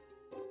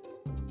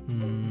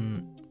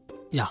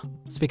 யா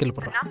ஸ்பீக்கரில்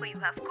போடுறேன்.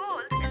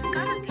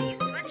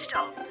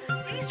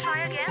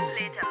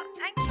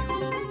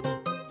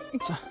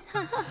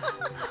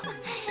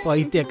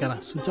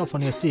 பைத்தியக்காரன் சுவிட்ச் ஆஃப்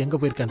பண்ணி வச்சுட்டு எங்கே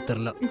போயிருக்கான்னு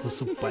தெரில.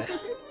 சூப்பர்.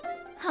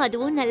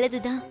 அதுவும்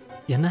நல்லதுதான்.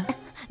 என்ன?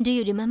 Do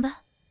you remember?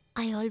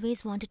 I always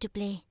wanted to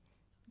play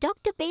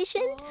doctor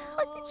patient.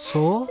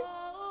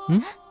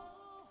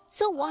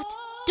 So what?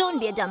 Don't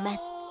be a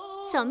dumbass.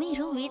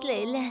 சமீரும் வீட்ல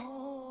இல்ல.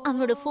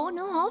 அவனோட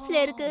போனும் ஆஃப்ல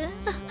இருக்கு.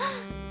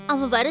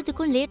 அவன்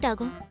வரதுக்கும் லேட்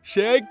ஆகும்.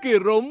 ஷேக்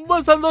ரொம்ப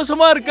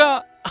சந்தோஷமா இருக்கா.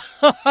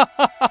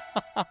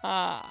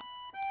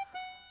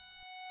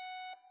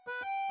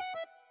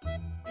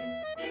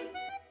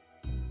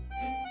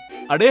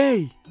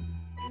 அடேய்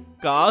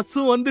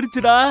காசும்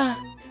வந்துருச்சுடா.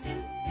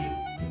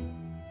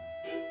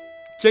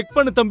 செக்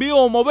பண்ணு தம்பி,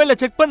 உன் மொபைல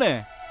செக் பண்ணு.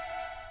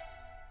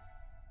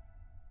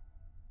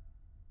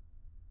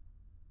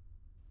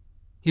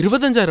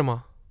 $25,000?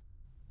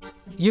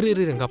 இரு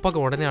எங்க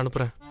அப்பாவுக்கு உடனே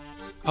அனுப்புறேன்.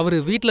 அவரு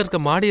வீட்டில் இருக்க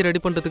மாடியை ரெடி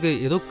பண்றதுக்கு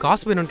ஏதோ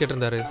காசு வேணும்னு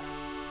கேட்டிருந்தாரு.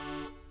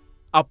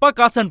 அப்பா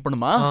காசு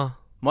அனுப்பணுமா?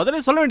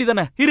 முதல்ல சொல்ல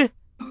வேண்டியதானே. இரு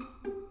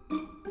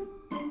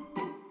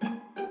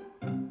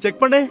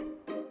செக் பண்ணு.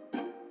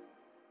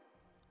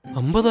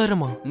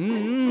 50,000?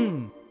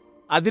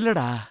 அது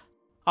இல்லடா,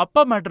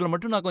 அப்பா மேட்டர்ல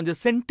மட்டும் நான் கொஞ்சம்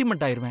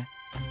சென்டிமெண்ட் ஆயிருவேன்.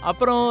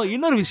 அப்புறம்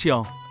இன்னொரு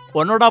விஷயம்,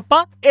 உன்னோட அப்பா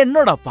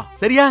என்னோட அப்பா,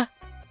 சரியா?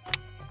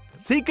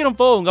 சீக்கிரம்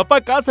போ, உங்க அப்பா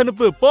காசு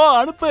அனுப்பு.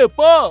 அனுப்பு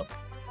போ.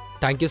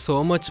 Thank you so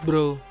much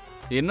bro.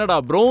 என்னடா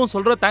ப்ரோவும்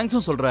சொல்ற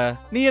தேங்க்ஸும் சொல்ற?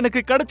 நீ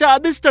எனக்கு கிடைச்ச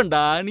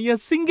அதிர்ஷ்டம்டா. நீ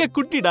என் சிங்க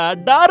குட்டிடா,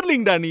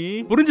 டார்லிங்டா. நீ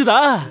புரிஞ்சுதா?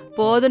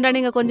 போதும்டா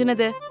நீங்க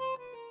கொஞ்சினது.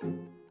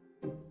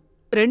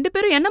 2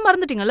 பேரும் என்ன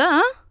மறந்துட்டீங்களா?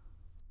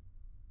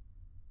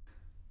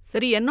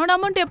 சரி, என்னோட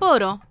அமௌண்ட் எப்போ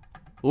வரும்?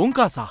 உன்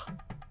காசா?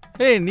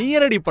 நீ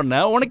ரெடி பண்ண,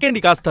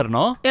 உனக்கேண்டி காசு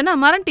தரணும்? என்ன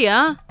மறண்டியா?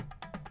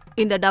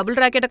 இந்த டபுள்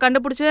ராக்கெட்டை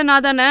கண்டுபிடிச்சது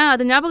நான் தானே,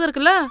 அது ஞாபகம்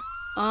இருக்குல்ல?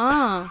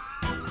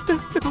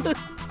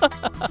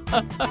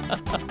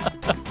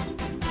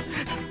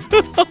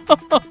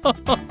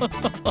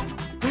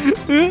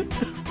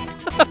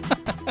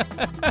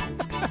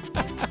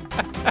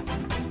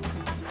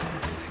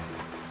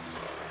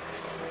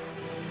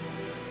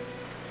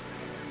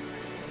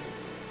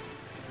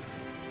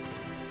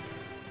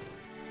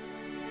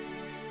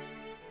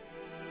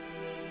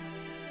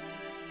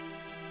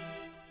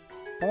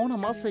 போன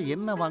மாசம்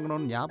என்ன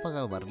வாங்கணும்னு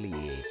ஞாபகம்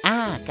வரலையே.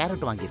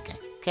 கேரட்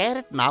வாங்கியிருக்கேன்.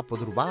 கேரட்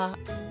 40 ரூபா.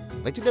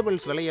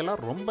 வெஜிடபிள்ஸ்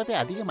விலையெல்லாம் ரொம்பவே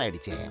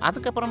அதிகமாயிடுச்சு.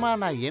 அதுக்கப்புறமா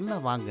நான் என்ன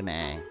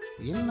வாங்கணும்?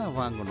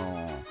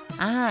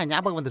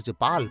 ஞாபகம் வந்துருச்சு.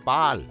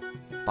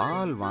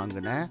 பால்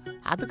வாங்கினேன்.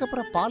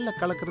 அதுக்கப்புறம் பாலில்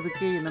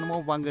கலக்கிறதுக்கு என்னென்னமோ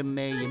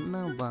வாங்கினேன்.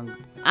 என்ன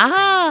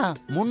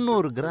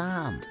 300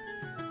 கிராம்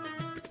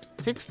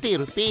 60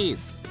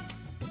 rupees.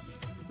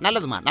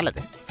 நல்லதுமா,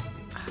 நல்லது.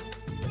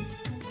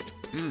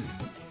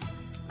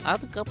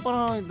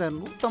 அதுக்கப்புறம் இந்த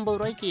 150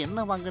 ரூபாய்க்கு என்ன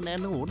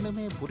வாங்கினேன்னு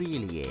ஒண்ணுமே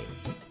புரியலையே.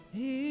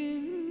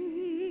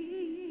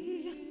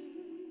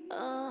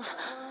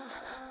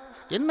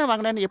 என்ன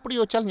வாங்கினேன்னு எப்படி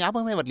யோசிச்சாலும்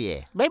ஞாபகமே வரலையே.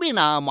 பேபி,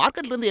 நான்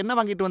மார்க்கெட்ல இருந்து என்ன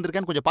வாங்கிட்டு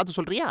வந்திருக்கேன்னு கொஞ்சம் பார்த்து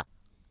சொல்றியா?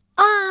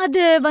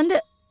 அது வந்து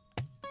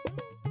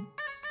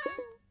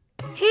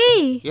ஹே,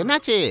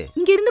 என்னாச்சு?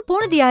 இங்க இருந்து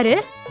போனது யாரு?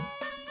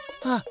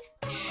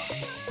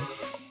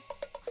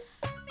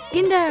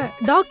 இந்த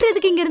டாக்டர்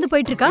எதுக்கு இங்க இருந்து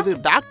போயிட்டு இருக்கா? இது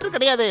டாக்டர்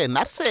கிடையாது,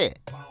 நர்ஸ்.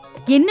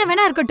 என்ன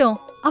வேணா இருக்கட்டும்,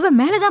 அவ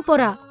மேலதான்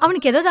போறா.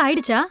 அவனுக்கு ஏதாவது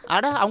ஆயிடுச்சா?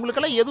 அட,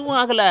 அவங்களுக்கெல்லாம் எதுவும்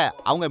ஆகல.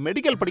 அவங்க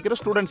மெடிக்கல் படிக்கிற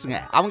ஸ்டூடெண்ட்ஸுங்க.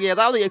 அவங்க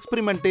ஏதாவது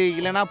எக்ஸ்பெரிமெண்ட்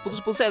இல்லனா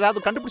புதுசா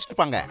ஏதாவது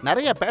கண்டுபிடிச்சிருப்பாங்க.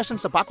 நிறைய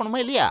பேஷண்ட்ஸை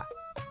பார்க்கணுமா இல்லையா?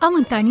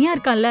 அவன் தனியா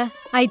இருக்கான்ல.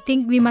 I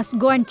think we must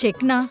go and check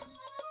na.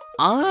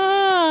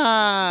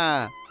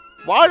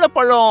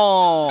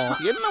 வாழைப்பழம்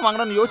என்ன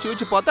வாங்கணும்னு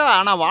யோசிச்சு பார்த்தா,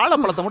 ஆனா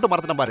வாழைப்பழத்தை மட்டும்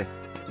மறந்துட்டேன் பாரு.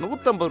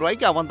 150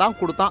 ரூபாய்க்கு அவன் தான்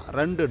கொடுத்தான்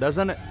 2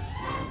 dozen.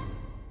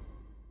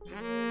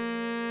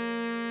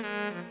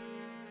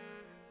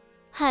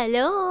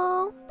 Hello,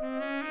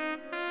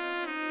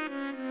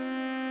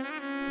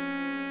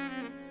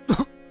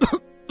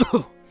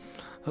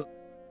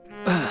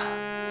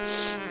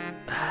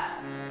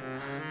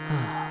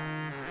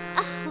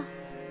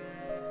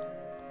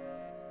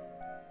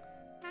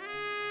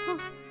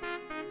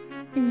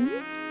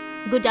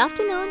 good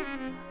afternoon.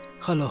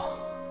 Hello.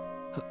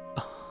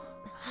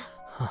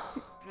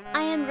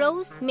 I am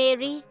Rose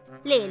Mary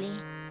Lily.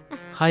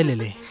 Hi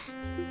Lily.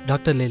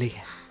 Dr. Lily.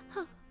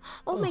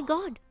 Oh my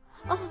god.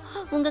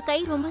 உங்க கை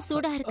ரொம்ப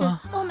சூடா இருக்கு.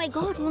 Oh my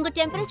god, உங்க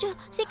டெம்பரேச்சர்.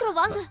 சீக்கிரம்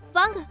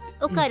வாங்க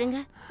உட்காருங்க.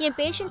 என்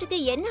பேஷண்ட்டுக்கு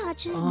என்ன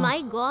ஆச்சு? My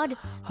god.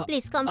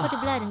 Please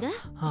comfortable இருங்க.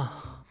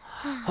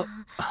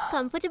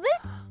 Comfortable?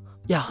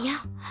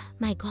 Yeah.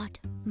 My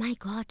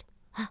god.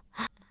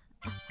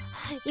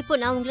 இப்போ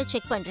நான் உங்களை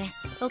செக் பண்றேன்.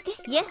 ஓகே?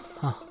 எஸ்.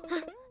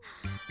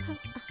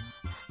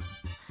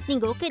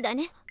 நீங்க ஓகே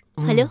தானே?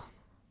 ஹலோ.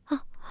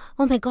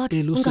 Oh my god.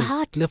 உங்க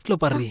ஹார்ட் லெஃப்ட்ல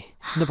பாரு.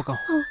 இந்த பக்கம்.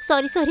 ஓ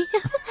சாரி சாரி.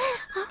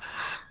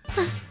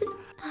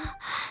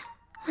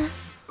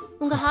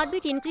 உங்க ஹார்ட்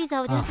பீட் இன்க்ரீஸ்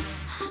ஆகுது.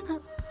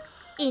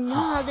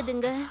 இன்னும்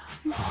ஆகுதுங்க.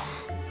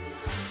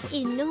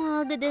 இன்னும்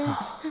ஆகுது.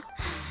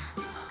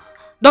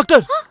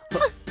 டாக்டர்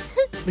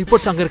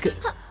ரிப்போர்ட்ஸ் அங்க இருக்கு.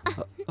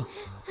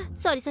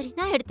 சாரி சாரி,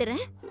 நான்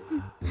எடுத்துறேன்.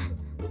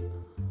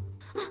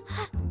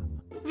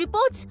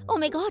 Reports. Oh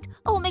my God,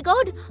 oh my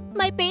God,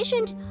 my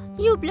patient,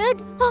 you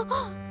blood,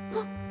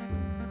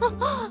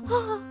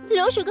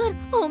 low sugar,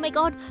 oh my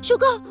god,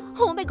 sugar,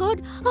 oh my god,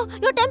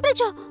 your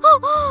temperature,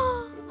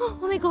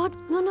 oh my god,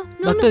 no no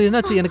no. Doctor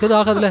என்னாச்சு? எனக்கு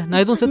எதுவும் ஆகாதுல,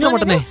 நான் எதுவும் செத்துற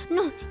மாட்டேனே.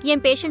 No,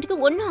 என் பேஷண்ட்க்கு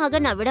ஒண்ணும் ஆக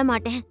நான் விட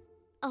மாட்டேன்.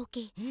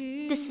 Okay,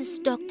 this is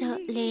Dr.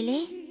 Lele.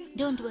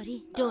 Don't worry,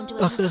 don't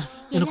worry. Doctor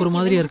எனக்கு ஒரு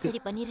மாதிரியா இருக்கு.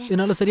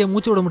 என்னால சரியா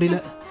மூச்சு விட முடியல.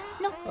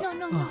 No no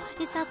no,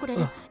 நீ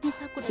சாப்பிடாத, நீ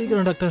சாப்பிடாத.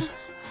 சீக்கிரம் டாக்டர்,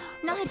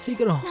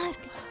 சீக்கிரம்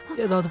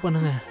ஏதாவது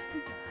பண்ணுங்க.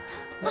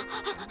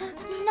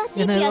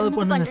 என்ன ஏதாவது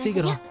பண்ணுங்க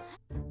சீக்கிரம்.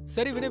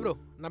 சரி வினய் ப்ரோ,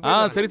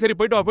 சரி சரி,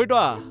 போயிட்டு வா போயிட்டு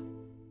வா.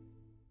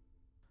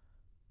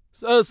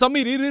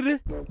 சமீர் இரு,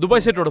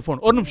 துபாய் சைட்டோட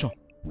ஃபோன், ஒரு நிமிஷம்.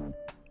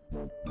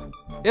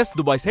 எஸ்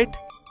துபாய் சைட்,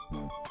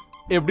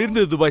 எப்படி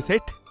இருந்தது துபாய்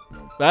சைட்?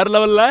 வேற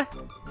லெவல்ல.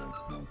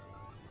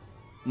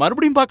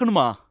 மறுபடியும்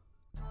பார்க்கணுமா?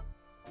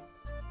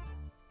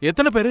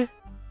 எத்தனை பேரு?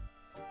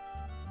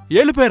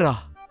 7 பேரா?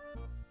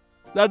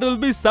 That will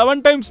be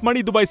 7 times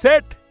money Dubai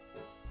side.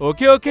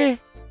 Okay okay,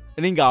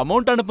 நீங்க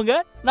அமௌண்ட் அனுப்புங்க,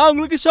 நான்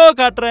உங்களுக்கு ஷோ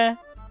காட்டுறேன்.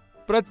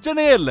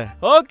 பிரச்சனையே இல்ல.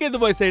 Okay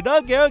Dubai side,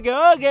 okay okay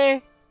okay.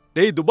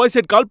 டேய் துபாய்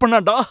சைட் கால்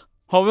பண்ணாடா,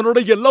 அவனோட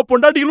எல்லா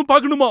பொண்டாட்டிகளும்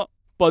பார்க்கணுமா?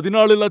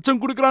 14 லட்சம்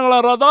குடுக்குறாங்களா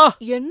ராதா?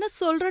 என்ன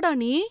சொல்றடா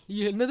நீ?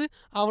 என்னது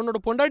அவனோட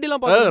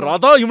பொண்டாட்டிலாம்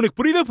ராதா, இவனுக்கு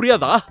புரியவே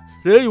புரியாதா?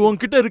 டேய்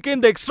உன்கிட்ட இருக்க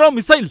இந்த எக்ஸ்ட்ரா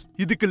மிசைல்,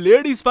 இதுக்கு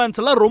லேடிஸ் ஃபேன்ஸ்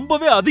எல்லாம்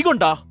ரொம்பவே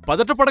அதிகம்டா.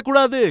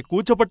 பதட்டப்படக்கூடாது,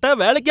 கூச்சப்பட்ட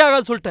வேலைக்கே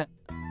ஆகாது சொல்லிட்டேன்.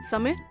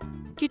 சமீர்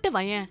கிட்ட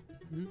வாயேன்.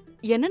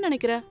 என்ன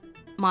நினைக்கிற?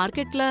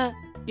 மார்க்கெட்ல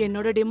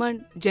என்னோட டிமாண்ட்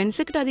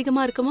ஜென்ஸ் கிட்ட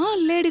அதிகமா இருக்குமா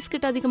லேடிஸ்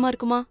கிட்ட அதிகமா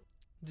இருக்குமா?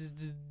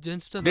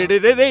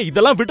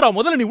 இதெல்லாம் விட்றா,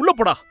 முதல்ல நீ உள்ள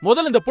போடா.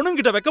 முதல்ல இந்த பொண்ணுங்க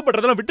கிட்ட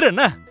வெக்கப்படுறதெல்லாம் விட்டுரு.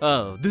 என்ன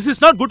this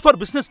is not good for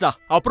business டா.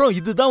 அப்புறம்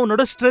இதுதான்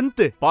உன்னோட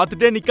ஸ்ட்ரென்த்.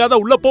 பாத்துட்டே நிக்காத,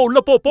 உள்ள போ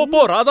உள்ள போ போ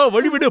போ. ராதா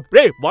வழி விடு.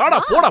 டேய் வாடா,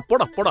 போடா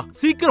போடா போடா,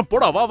 சீக்கிரம்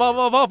போடா, வா வா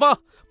வா வா வா,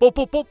 போ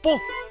போ போ போ.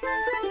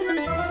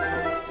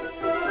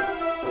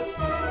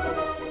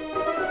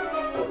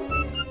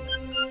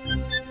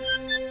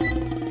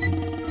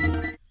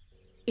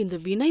 இந்த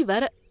வினய்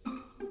வேற.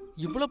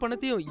 இவ்வளவு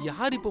பணத்தையும்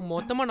யார் இப்போ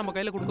மொத்தமா நம்ம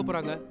கையில கொடுக்க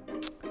போறாங்க?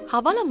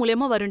 ஹவாலா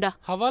மூலமா வருண்டா.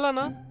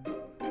 ஹவாலானா?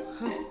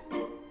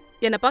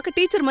 என்ன பார்க்க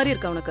டீச்சர் மாதிரி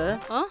இருக்கா உனக்கு?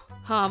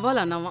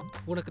 ஹவாலானாவா?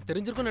 உனக்கு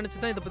தெரிஞ்சிருக்கும்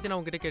நினைச்சு தான் இத பத்தி நான்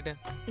உன்கிட்ட கேட்டேன்.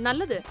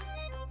 நல்லது.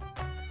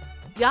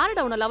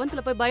 யாரடா உன்னை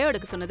 11th போய் பயோ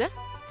எடுக்க சொன்னது?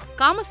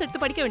 காமர்ஸ்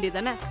எடுத்து படிக்க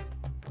வேண்டியதானே?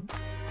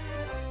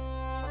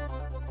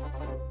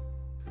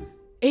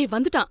 ஏய்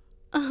வந்துட்டான்.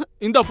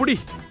 இந்த புடி.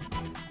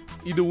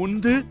 இது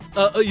உந்து,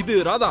 இது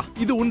ராதா,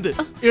 இது உந்து.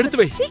 எடுத்து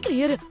வை.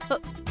 சீக்கிரம் ஏறு.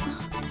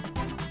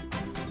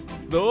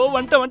 தோ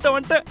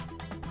வந்துட்ட.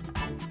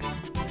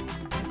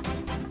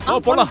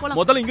 போலாம்.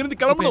 முதல்ல இங்க இருந்து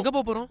கிளம்பணும்.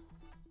 எங்க போறோம்?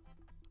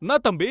 என்ன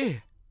தம்பி,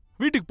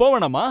 வீட்டுக்கு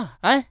போவேனாமா?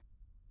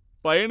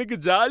 பையனுக்கு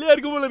ஜாலியா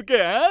இருக்கு போல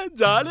இருக்கே.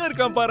 ஜாலியா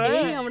இருக்கான் பாரு.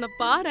 அவனை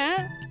பாரு.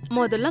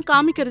 முதல்ல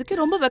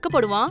காமிக்கிறதுக்கே ரொம்ப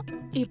வெக்கப்படுவான்,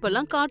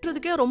 இப்பெல்லாம்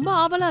காட்டுறதுக்கே ரொம்ப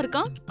ஆவலா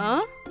இருக்கான்.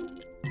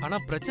 ஆனா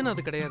பிரச்சனை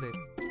அது கிடையாது.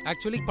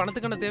 ஆக்சுவலி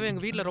பணத்துக்கான தேவை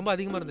எங்க வீட்ல ரொம்ப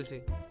அதிகமா இருந்துச்சு.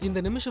 இந்த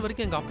நிமிஷம்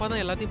வரைக்கும் எங்க அப்பா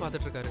தான் எல்லாத்தையும்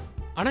பாத்துட்டு இருக்காரு.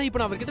 ஆனா இப்ப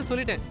நான் அவர்கிட்ட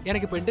சொல்லிட்டேன்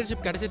எனக்கு இப்ப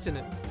இன்டர்ன்ஷிப்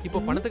கிடைச்சிருச்சுன்னு. இப்போ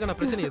பணத்துக்கான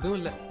பிரச்சனை எதுவும்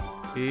இல்ல.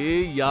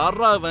 ஏய்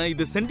யாரா அவன்?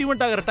 இது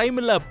சென்டிமெண்ட் ஆகிற டைம்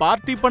இல்ல,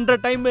 பார்ட்டி பண்ற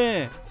டைம்.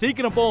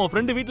 சீக்கிரம் போ, உன்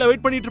ஃப்ரெண்ட் வீட்ல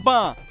வெயிட் பண்ணிட்டு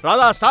இருப்பான்.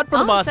 ராதா ஸ்டார்ட்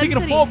பண்ணுமா,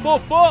 சீக்கிரம் போ போ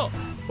போ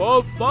போ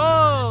போ.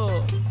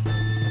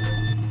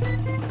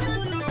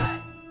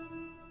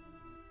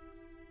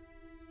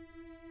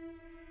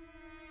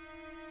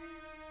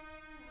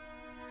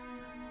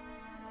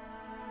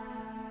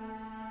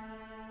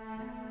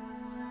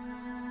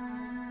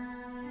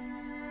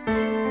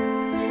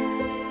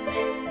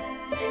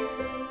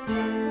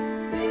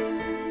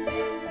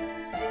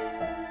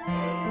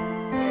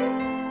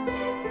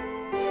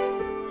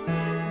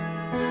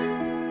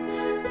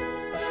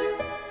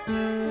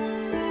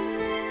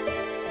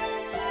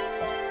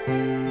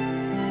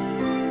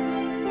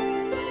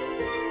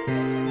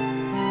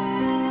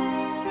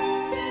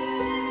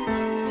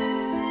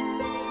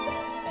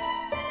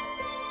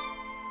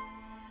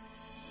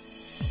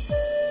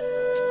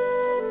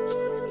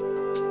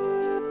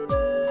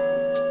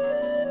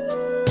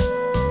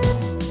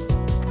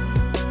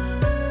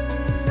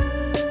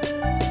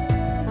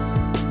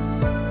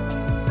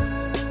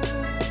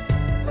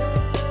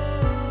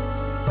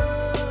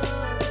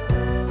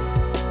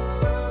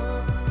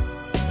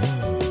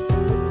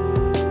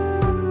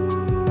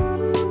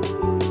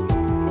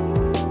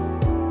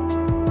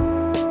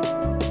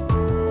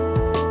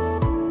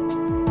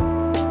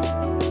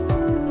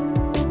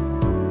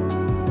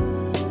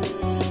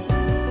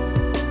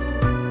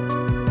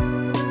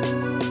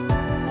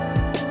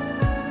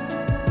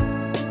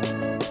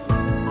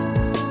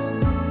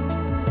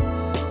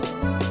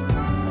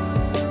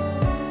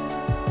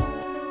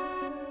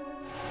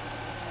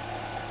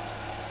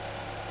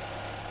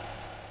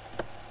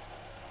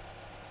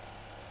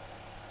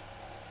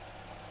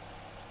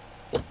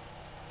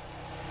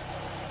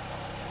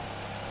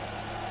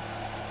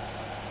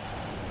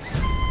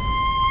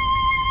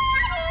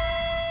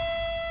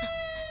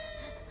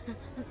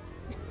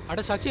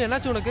 அட சாட்சி,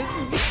 என்னாச்சு உனக்கு?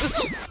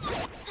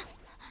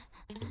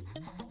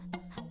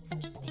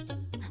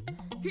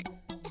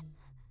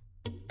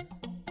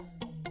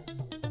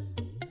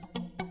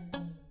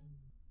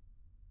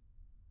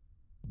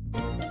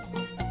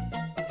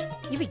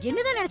 இவ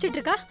என்னதான் நினைச்சிட்டு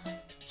இருக்கா?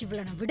 இவள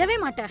நான் விடவே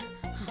மாட்டேன்.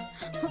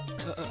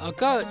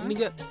 அக்கா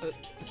நீங்க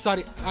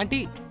சாரி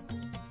ஆண்டி,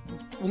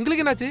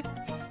 உங்களுக்கு என்னாச்சு?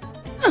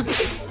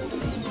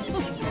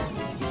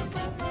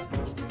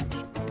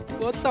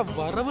 ஒத்த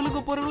வரவலுக்கு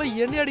பொருள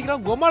எண்ணெய்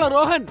அடிக்கிறான் கோமாள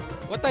ரோஹன்.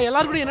 ஒத்த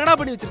எல்லாரும் கூட என்னடா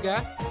பண்ணி வச்சிருக்க?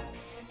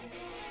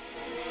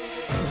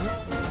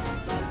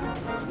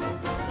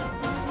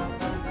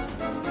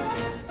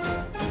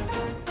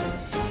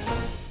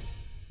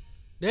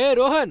 டேய்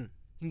ரோஹன்,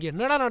 இங்க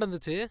என்னடா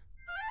நடந்துச்சு?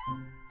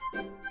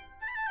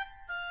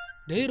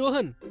 டேய்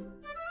ரோஹன்,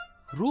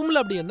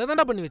 ரூம்ல அப்படி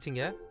என்னதான்டா பண்ணி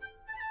வச்சீங்க?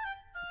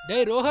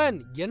 டேய் ரோஹன்,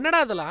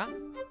 என்னடா அதெல்லாம்?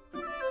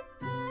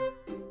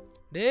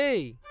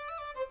 டேய்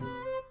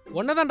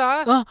ஒன்னதான்டா.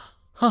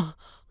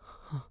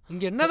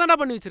 இங்க என்னதான்டா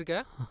பண்ணி வச்சிருக்க?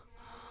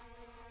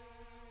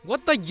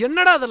 ஒத்த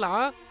என்னடா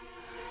அதெல்லாம்?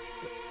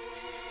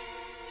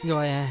 இங்க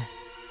வாயே.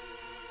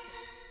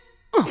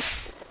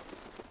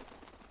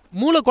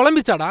 மூளை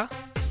குழம்பிச்சாடா?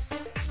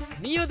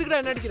 நீ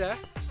எதுக்குடா என்ன அடிக்கிற?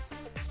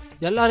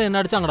 எல்லாரும்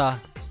என்ன அடிச்சாங்கடா.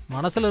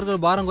 மனசுல இருக்கிற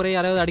பாரம் குறைய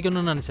யாரையாவது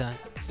அடிக்கணும்னு நினைச்சேன்.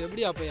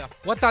 எப்படியா பையா?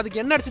 ஒத்த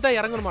அதுக்கு என்ன அடிச்சுதான்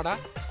இறங்கணுமாடா?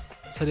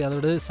 சரி,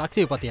 அதோட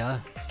சாட்சியை பாத்தியா?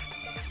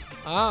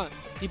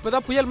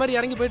 இப்பதான் புயல் மாதிரி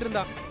இறங்கி போயிட்டு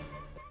இருந்தா.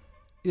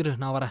 இரு,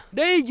 நான் வரேன்.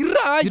 டேய்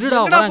இருடா, இருடா,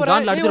 எங்கடா வரேன், போற?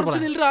 கால்ல அடிச்சிர ஒரு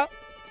நிமிஷம் நில்லுடா.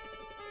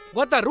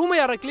 ஒத்த ரூமை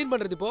யாரா க்ளீன்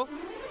பண்றது இப்போ?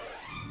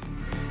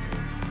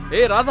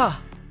 ஏய் ராதா,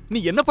 நீ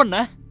என்ன பண்ண?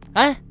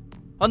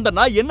 அந்த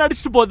நாய் என்ன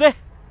அடிச்சிட்டு போதே?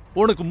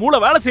 உனக்கு மூளை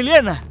வேலை செய்யலையா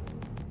என்ன?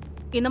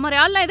 இந்த மாதிரி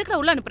ஆள்லாம் எதுக்குடா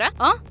உள்ள அனுப்புற?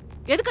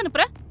 எதுக்கு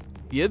அனுப்புற?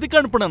 எதுக்கு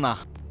அனுப்புனா?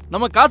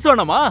 நம்ம காசு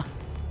வேணாமா?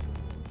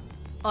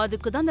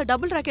 அதுக்கு தான் இந்த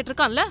டபுள் ராக்கெட்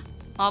இருக்கான்ல,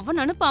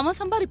 அவன் அனுப்ப அவன்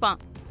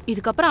சம்பாதிப்பான்.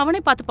 இதுக்கப்புறம்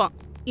அவனே பாத்துப்பான்.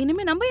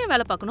 இனிமே நம்ம ஏன்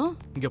வேலை பார்க்கணும்?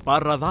 இங்க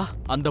பாரு ராதா,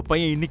 அந்த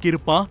பையன் இன்னைக்கு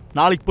இருப்பான்,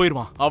 நாளைக்கு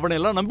போயிருவான். அவனை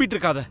எல்லாம் நம்பிட்டு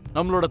இருக்காத.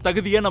 நம்மளோட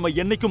தகுதியை நம்ம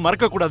என்னைக்கும்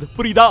மறக்க கூடாது,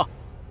 புரியுதா?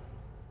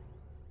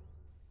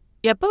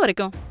 எப்ப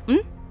வரைக்கும்?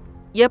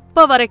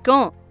 எப்ப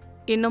வரைக்கும்?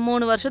 இன்னும்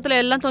 3 வருஷத்துல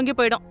எல்லாம் தொங்கி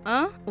போயிடும்.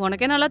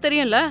 உனக்கே நல்லா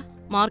தெரியும்ல,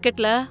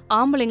 மார்க்கெட்ல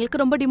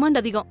ஆம்பளைங்களுக்கு ரொம்ப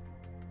டிமாண்ட் அதிகம்.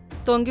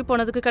 தொங்கி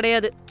போனதுக்கு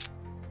கிடையாது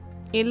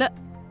இல்ல.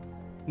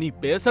 நீ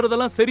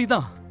பேசுறதெல்லாம்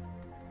சரிதான்.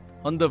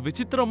 அந்த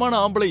விசித்திரமான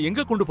ஆம்பளை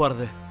எங்க கொண்டு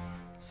போறது?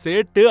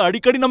 சேட்டு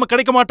அடிக்கடி நம்ம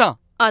கிடைக்க மாட்டான்.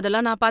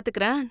 அதெல்லாம் நான்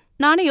பாத்துக்கிறேன்.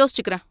 நானே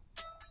யோசிச்சுக்கிறேன்.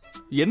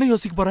 என்ன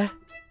யோசிக்க போற?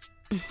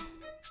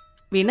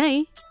 வினய்,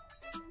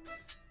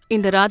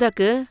 இந்த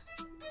ராதாக்கு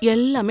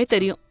எல்லாமே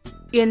தெரியும்.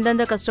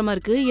 எந்தெந்த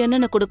கஸ்டமருக்கு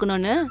என்னென்ன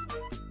கொடுக்கணும்னு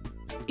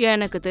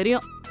எனக்கு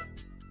தெரியும்.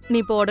 நீ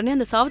இப்போ உடனே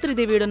அந்த சாவித்திரி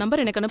தேவியோட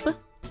நம்பர் எனக்கு அனுப்பு.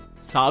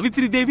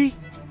 சாவித்திரி தேவி?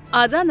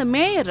 அதான் அந்த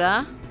மேயரா.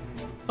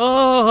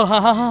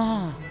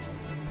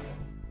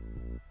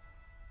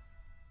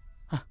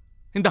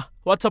 இந்தா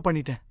வாட்ஸ்அப்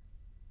பண்ணிட்டேன்.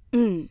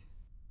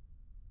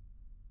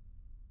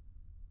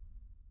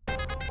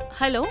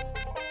 ஹலோ,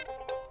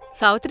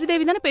 சாவித்திரி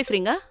தேவி தானே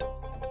பேசுறீங்க?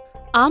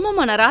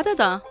 ஆமாமா, நான் ராதா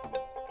தான்.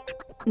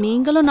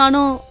 நீங்களும்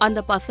நானும் அந்த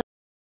பசங்க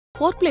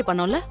ஃபோர் பிளே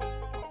பண்ணோம்ல,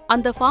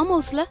 அந்த ஃபார்ம்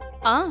ஹவுஸ்ல.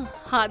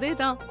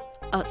 அதேதான்.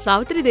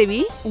 சாவித்திரி தேவி,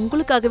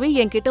 உங்களுக்காகவே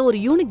என்கிட்ட ஒரு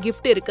யூனிக்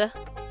கிஃப்ட் இருக்கு.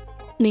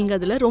 நீங்க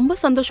அதுல ரொம்ப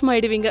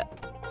சந்தோஷமாயிடுவீங்க.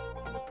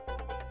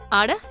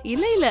 அட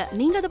இல்ல இல்ல,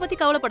 நீங்க அதை பத்தி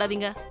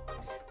கவலைப்படாதீங்க.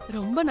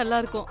 ரொம்ப நல்லா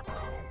இருக்கும்.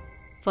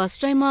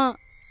 ஃபர்ஸ்ட் டைமா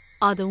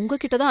அதை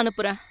உங்ககிட்ட தான்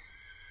அனுப்புறேன்.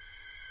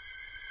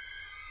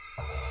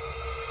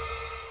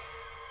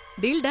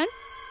 Deal ton.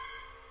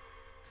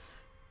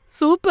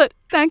 Super.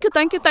 Thank you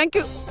thank you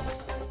thank you.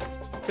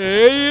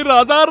 ஏய்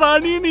ராதா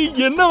ராணி, நீ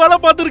என்ன வேலை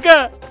பார்த்திருக்க?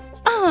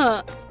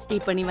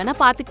 இப்ப நீ வேணா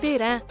பாத்துக்கிட்டே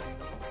இரு.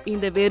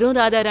 இந்த வெறும்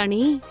ராதா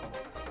ராணி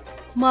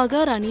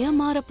மகாராணியா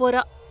மாற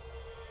போறா.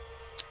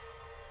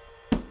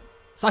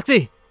 சாக்ஷி,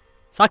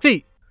 சாக்ஷி,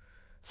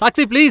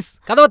 சாக்ஷி ப்ளீஸ்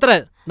கதவை தர.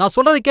 நான்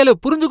சொல்றதை கேளு,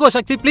 புரிஞ்சுக்கோ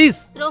சாக்ஷி ப்ளீஸ்.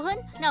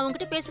 ரோஹன், நான்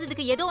உன்கிட்ட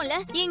பேசுறதுக்கு எதுவும் இல்ல,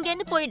 இங்க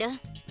இருந்து போயிடு.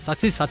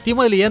 சாக்ஷி,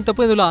 சத்தியமா இதுல ஏன்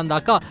தப்பு எதுவும் இல்ல. அந்த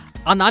அக்கா,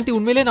 அந்த ஆண்டி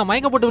உண்மையிலேயே நான்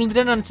மயக்க போட்டு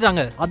விழுந்துட்டேன்னு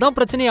நினைச்சிட்டாங்க. அதான்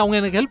பிரச்சனை. அவங்க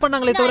எனக்கு ஹெல்ப்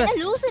பண்ணாங்களே தவிர.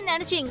 நான் லூஸ்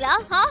நினைச்சீங்களா?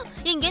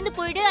 இங்க இருந்து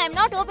போயிடு. ஐ am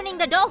not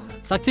opening the door.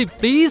 Sakshi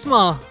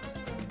ப்ளீஸ்மா.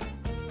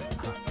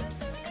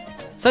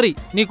 சரி,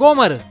 நீ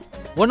கோவமா இரு.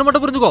 ஒண்ணு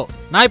மட்டும் புரிஞ்சுக்கோ,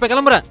 நான் இப்ப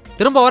கிளம்புறேன்.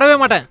 திரும்ப வரவே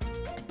மாட்டேன்.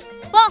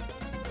 போ.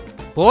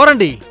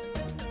 போறேன்டி.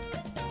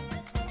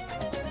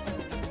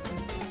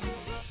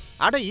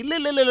 அட இல்ல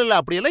இல்ல இல்ல இல்ல,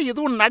 அப்படியெல்லாம்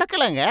எதுவும்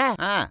நடக்கலங்க.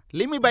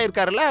 லிமி பாய்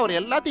இருக்காருல்ல, அவர்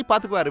எல்லாத்தையும்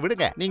பாத்துக்குவாரு,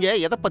 விடுங்க. நீங்க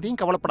எதை பத்தியும்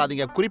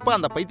கவலைப்படாதீங்க. குறிப்பா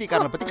அந்த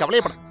பைத்தியக்காரனை பத்தி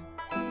கவலைப்பட.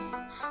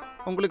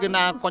 உங்களுக்கு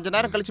நான் கொஞ்ச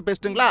நேரம் கழிச்சு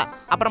பேசட்டுங்களா?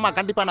 அப்புறமா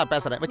கண்டிப்பா நான்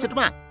பேசுறேன்.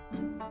 வச்சுட்டுமா?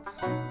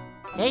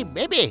 ஏய்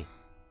பேபி,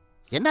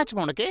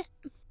 என்னாச்சுமா உனக்கு?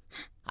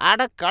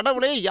 அட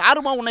கடவுளே,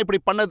 யாருமா உன்னை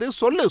இப்படி பண்ணது?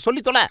 சொல்லு,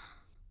 சொல்லி தொலை.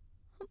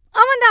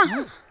 அவன்தான்.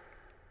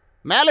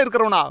 மேல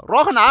இருக்கிறவனா?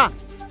 ரோஹனா?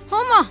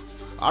 ஆமா.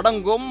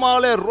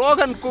 அடங்கொம்மாலே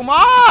ரோஹன்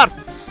குமார்,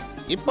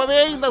 இப்பவே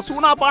இந்த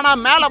சூனாபானா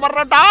மேல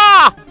வர்றடா.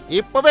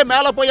 இப்பவே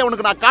மேல போய்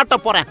அவனுக்கு நான் காட்ட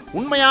போறேன்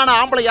உண்மையான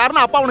ஆம்பளை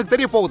யாருன்னு. அப்பா அவனுக்கு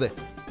தெரிய போகுது.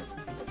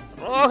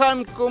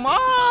 ரோஹன்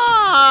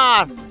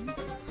குமார்,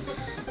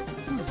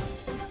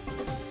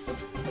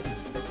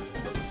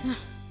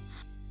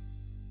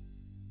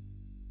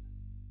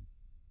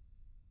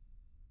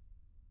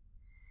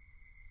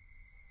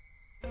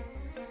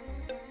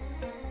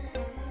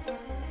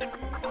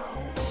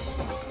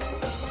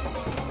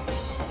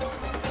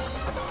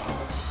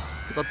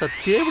 கொத்த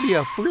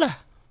தேவடியா புள்ள.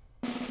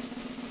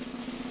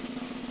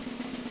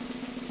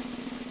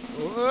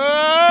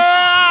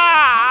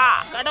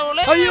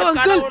 கடவுளே, ஐயோ அங்கிள்,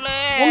 கடவுளே.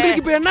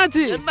 உங்களுக்கு இப்ப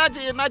என்னாச்சு?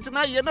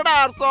 என்னாச்சுன்னா என்னடா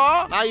அர்த்தம்?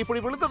 நான் இப்படி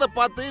விழுந்ததை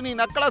பார்த்து நீ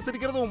நக்கலா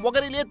சிரிக்கிறது உன்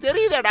முகரிலேயே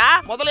தெரியுதேடா.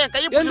 முதல்ல என்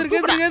கையை பிடிச்சு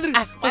தூக்குடா.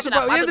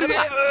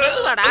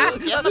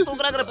 என்ன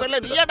தூக்குறாங்கற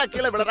பேர்ல நீ ஏன்டா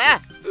கீழே விழுற?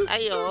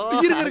 ஐயோ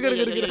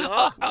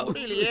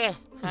முடியலையே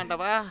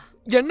ஆண்டவா.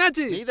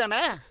 என்னாச்சு?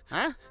 நீதானே?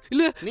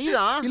 இல்ல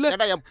நீதான் இல்ல.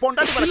 ஏடா என்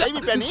பொண்டாட்டி மேல கை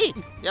வைப்ப நீ?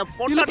 என்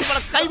பொண்டாட்டி மேல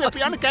கை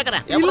வைப்பியான்னு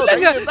கேக்குறேன்.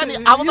 இல்லங்க. நீ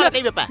அவ மேல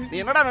கை வைப்ப. நீ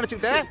என்னடா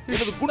நினைச்சிட்ட?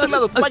 இது குண்டு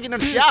இல்லாத துப்பாக்கி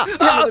நினைச்சியா?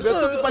 இது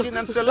வெத்து துப்பாக்கி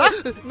நினைச்சல?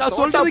 நான்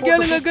சொல்றது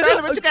கேளுங்க.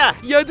 வெச்சுக்க.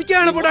 எதுக்கு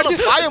என்ன போடாச்சு?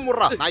 காய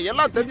முறா. நான்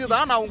எல்லாம்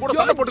தெரிஞ்சுதான் நான் உன் கூட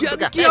சண்டை போட்டுட்டு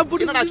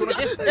இருக்கேன். என்னடா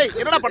சொல்றது? ஏய்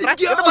என்னடா பண்ற?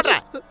 என்ன பண்ற?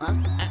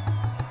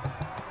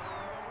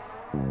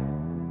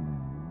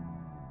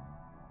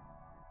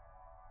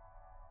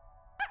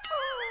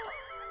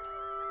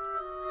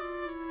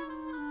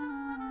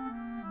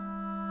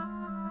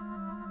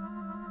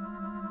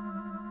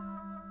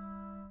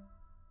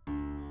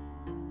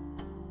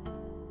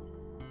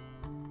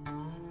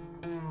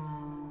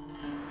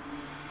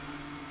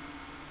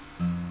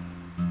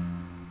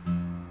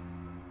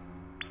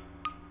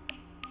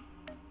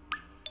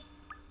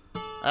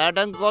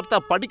 அடங்கோத்த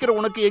படிக்கிற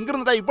உனக்கு எங்க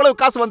இருந்துடா இவ்வளவு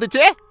காசு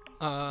வந்துச்சு?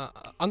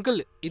 அங்கிள்,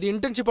 இது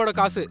இன்டர்ன்ஷிப்போட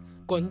காசு.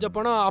 கொஞ்சம்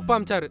பணம் அப்பா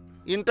அனுப்பிச்சாரு.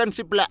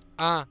 இன்டர்ன்ஷிப்ல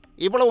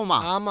இவ்வளவுமா?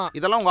 ஆமா.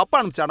 இதெல்லாம் உங்க அப்பா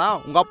அனுப்பிச்சானா?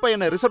 உங்க அப்பா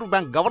என்ன ரிசர்வ்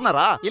பேங்க்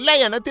கவர்னரா? இல்ல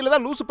என் நெத்தில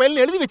தான் லூசு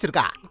பையல்னு எழுதி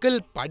வச்சிருக்கா. அங்கிள்,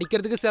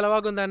 படிக்கிறதுக்கு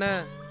செலவாகும் தானே.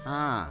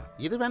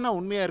 இது வேணா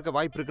உண்மையா இருக்க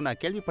வாய்ப்பு இருக்கு.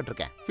 நான்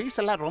கேள்விப்பட்டிருக்கேன். ஃபீஸ்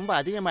எல்லாம் ரொம்ப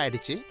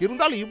அதிகமாயிடுச்சு.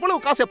 இருந்தாலும்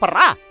இவ்வளவு காசு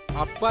எப்பறா?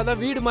 அப்பா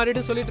தான் வீடு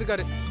மாறிடுன்னு சொல்லிட்டு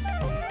இருக்காரு.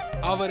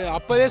 அவர்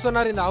அப்பவே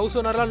சொன்னாரு, இந்த ஹவுஸ்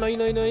ஓனர்லாம் நோய்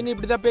நோய் நோயின்னு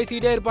இப்படிதான்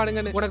பேசிக்கிட்டே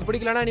இருப்பானுங்கன்னு. உனக்கு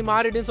பிடிக்கலன்னா நீ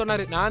மாறிடுன்னு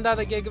சொன்னாரு. நான் தான்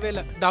அதை கேட்கவே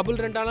இல்லை. டபுள்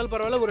ரெண்ட் ஆனாலும்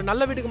பரவாயில்ல, ஒரு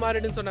நல்ல வீட்டுக்கு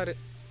மாறிடுன்னு சொன்னாரு.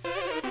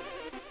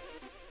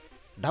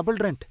 Double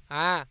rent?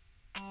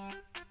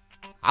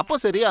 அப்ப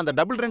சரி, அந்த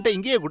டபுள் ரெண்டை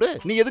இங்கேயே கொடு.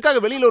 நீ எதுக்காக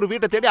வெளியில ஒரு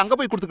வீட்டை தேடி அங்க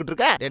போய் கொடுத்துக்கிட்டு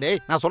இருக்க? டேய்,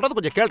 நான் சொல்றது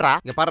கொஞ்சம் கேளுடா.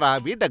 இங்க பாருடா,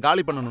 வீட்டை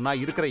காலி பண்ணணும்னா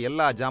இருக்கிற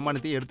எல்லா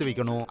ஜாமானத்தையும் எடுத்து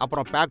வைக்கணும்.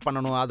 அப்புறம் பேக்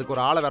பண்ணணும். அதுக்கு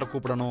ஒரு ஆளை வேற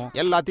கூப்பிடணும்.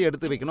 எல்லாத்தையும்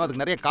எடுத்து வைக்கணும்.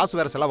 அதுக்கு நிறைய காசு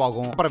வேற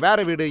செலவாகும். அப்புறம்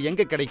வேற வீடு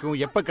எங்க கிடைக்கும்,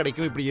 எப்ப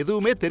கிடைக்கும், இப்படி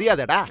எதுவுமே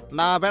தெரியாதடா.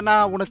 நான் வேணா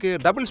உனக்கு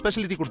டபுள்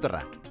ஸ்பெஷாலிட்டி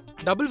கொடுத்துறேன்.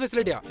 டபுள்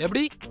ஃபெசிலிட்டியா?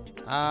 எப்படி?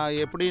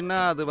 எப்படின்னா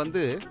அது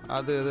வந்து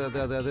அது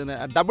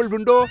double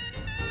window,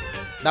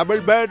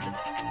 double bed,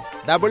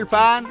 double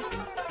fan,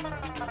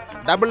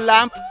 double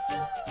lamp,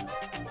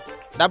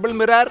 double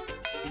mirror,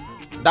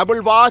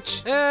 double watch.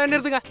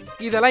 நிறுத்துங்க,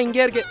 இதெல்லாம்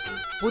இங்கே இருக்கு.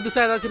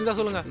 புதுசா ஏதாச்சும் இருந்தா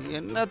சொல்லுங்க.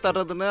 என்ன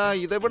தரதுன்னா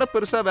இதை விட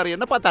பெருசா வேற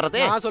என்னப்பா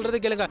தரது? நான் சொல்றது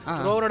கேளுங்க.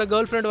 ரோனோட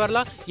கேர்ள் ஃப்ரெண்ட்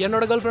வரலாம்,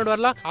 என்னோட கேர்ள் ஃப்ரெண்ட்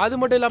வரலாம். அது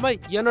மட்டும் இல்லாம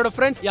என்னோட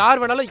ஃப்ரெண்ட்ஸ்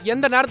யார் வேணாலும்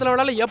எந்த நேரத்துல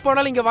வேணாலும் எப்ப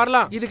வேணாலும் இங்க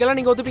வரலாம். இதுக்கெல்லாம்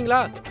நீங்க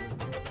ஒத்துப்பீங்களா?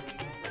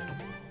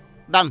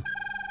 டன்.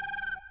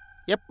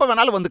 எப்ப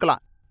வேணாலும்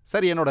வந்துக்கலாம்.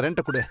 சரி, என்னோட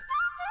ரெண்ட் கொடு.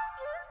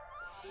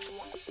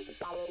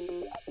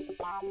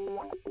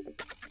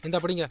 இந்த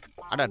படிங்க.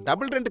 அட,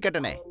 டபுள் ரெண்ட்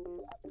கேட்டனே.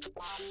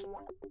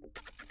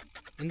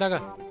 இந்தாங்க.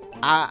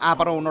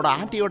 அப்புறம் உன்னோட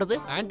ஆண்டியோடது?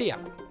 ஆண்டியா?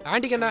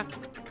 ஆண்டிக்கு என்ன?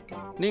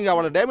 நீங்க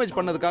அவளை டேமேஜ்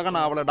பண்ணதுக்காக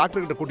நான் அவளை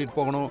டாக்டர் கிட்ட கூட்டிட்டு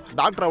போகணும்.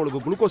 டாக்டர்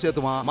அவளுக்கு குளுக்கோஸ்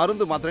ஏத்துவான்,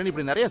 மருந்து மாத்திரைன்னு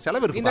இப்படி நிறைய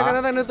செலவு இருக்கு. இந்த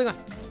கதை தான் நிறுத்துங்க.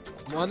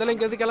 முதல்ல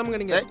இங்க இருந்து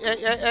கிளம்புங்க நீங்க.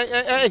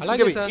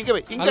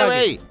 இங்க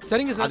வை.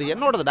 சரிங்க சார். அது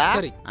என்னோடதுடா.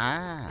 சரி.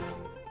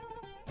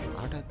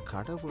 அட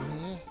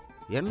கடவுளே,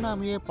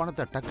 எல்லாமே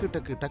பணத்தை டக்கு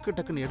டக்கு டக்கு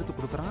டக்குன்னு எடுத்து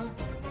கொடுக்குறான்.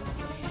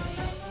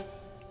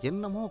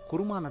 என்னமோ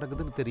குருமா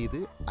நடக்குதுன்னு தெரியுது.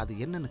 அது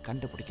என்னன்னு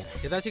கண்டுபிடிக்கிறேன்.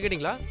 ஏதாச்சும்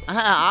கேட்டீங்களா?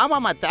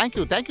 ஆமாமா,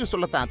 தேங்க்யூ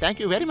சொல்லத்தான்.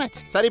 Thank you very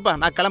much. சரிப்பா,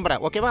 நான்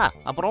கிளம்புறேன். ஓகேவா?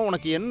 அப்புறம்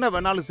உனக்கு என்ன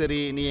வேணாலும் சரி,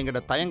 நீ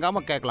என்கிட்ட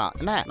தயங்காம கேட்கலாம்.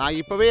 என்ன, நான்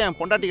இப்பவே என்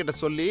பொண்டாட்டி கிட்ட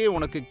சொல்லி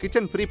உனக்கு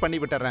கிச்சன் ஃப்ரீ பண்ணி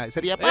விட்டுறேன்.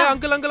 சரியாப்பா?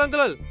 அங்கிள்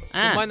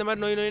சும்மா இந்த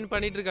மாதிரி நோய்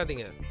பண்ணிட்டு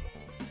இருக்காதீங்க.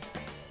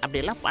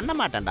 அப்படி எல்லாம் பண்ண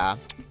மாட்டேன்டா.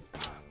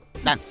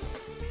 டன்.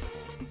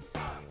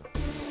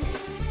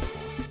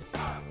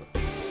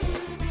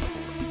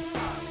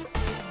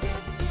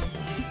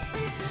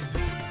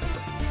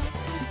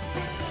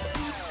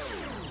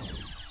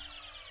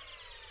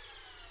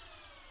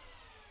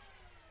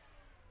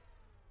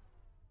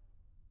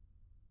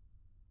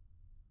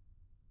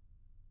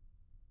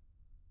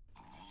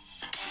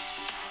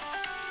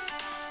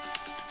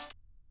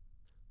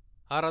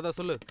 ராதா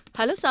சொல்லு.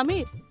 ஹலோ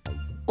சமீர்,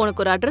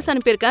 உனக்கு ஒரு அட்ரஸ்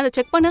அனுப்பியிருக்கேன், அதை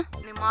செக் பண்ணு.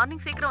 நீ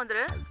மார்னிங் சீக்கிரம்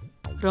வந்துரு.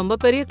 ரொம்ப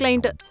பெரிய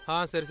கிளையண்ட்.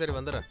 சரி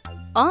வந்துடுறேன்.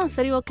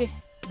 சரி, ஓகே,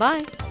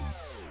 பாய்.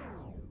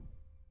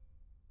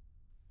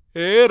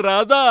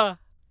 ராதா,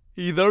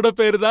 இதோட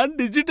பேரு தான்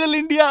டிஜிட்டல்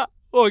இந்தியா.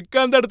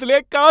 உட்கார்ந்த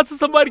இடத்துல காசு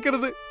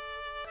சம்பாதிக்கிறது.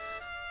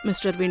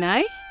 மிஸ்டர்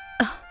வினாய்,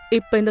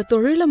 இப்ப இந்த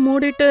தொழிலை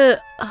மூடிட்டு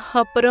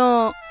அப்புறம்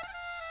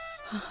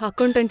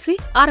அக்கௌண்டன்சி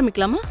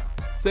ஆரம்பிக்கலாமா?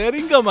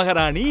 சரிங்க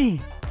மகாராணி,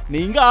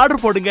 நீங்க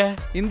ஆர்டர் போடுங்க.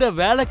 இந்த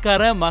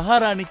வேலைக்கார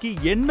மகாராணிக்கு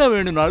என்ன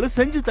வேணும்னாலும்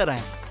செஞ்சு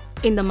தரேன்.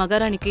 இந்த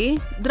மகாராணிக்கு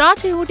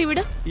திராட்சை ஊட்டி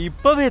விட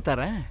இப்பவே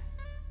தரேன்.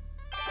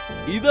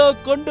 இதோ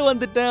கொண்டு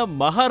வந்துட்டேன்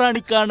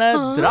மகாராணிக்கான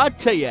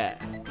திராட்சைய.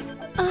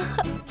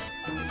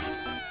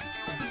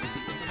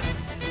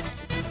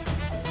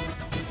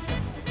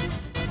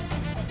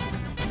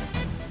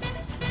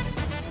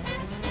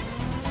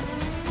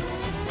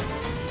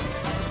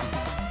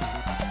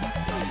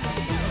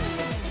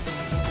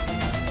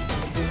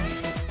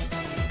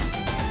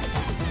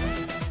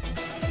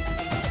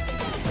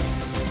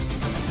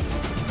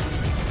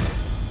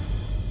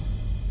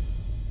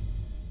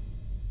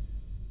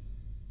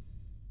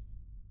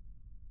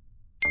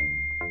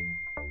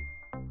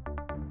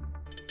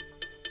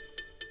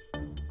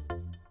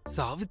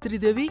 சாவித்ரி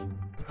தேவி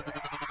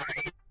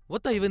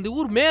ஒத்த இவன் இந்த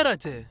ஊர்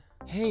மேயராச்சே.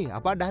 ஹே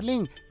அப்பா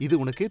டார்லிங், இது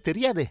உனக்கு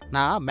தெரியாது.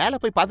 நான் மேல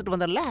போய் பார்த்துட்டு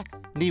வந்தேன்ல,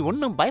 நீ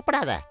ஒன்னும்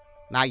பயப்படாத.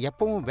 நான்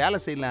எப்பவும் வேலை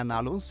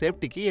செய்யலனாலும்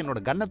சேஃப்டிக்கு என்னோட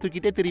கன்னை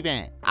தூக்கிட்டே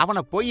திரிவேன்.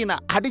 அவனை போய்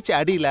நான் அடிச்ச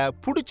அடியில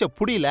புடிச்ச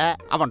புடியில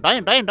அவன்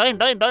டொயின் டொயின் டொயின்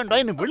டொயின் டொயின்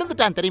டொயின்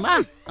விழுந்துட்டான் தெரியுமா?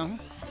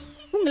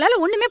 உங்களால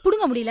ஒண்ணுமே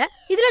புடுங்க முடியல,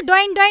 இதுல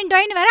டொயின் டொயின்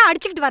டொயின் வேற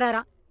அடிச்சுக்கிட்டு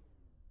வராராம்.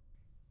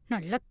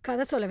 நல்ல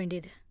கதை சொல்ல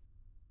வேண்டியது.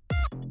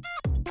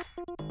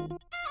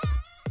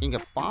 இங்க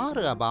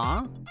பாரு அபா,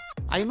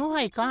 I know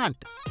I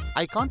can't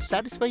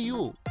satisfy you,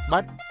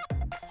 but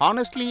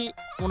honestly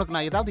உனக்கு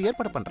நான் ஏதாவது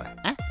ஏற்பாடு பண்றேன்.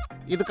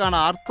 இதுக்கான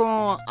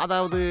அர்த்தம்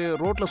அதாவது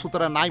ரோட்ல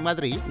சுத்துற நாய்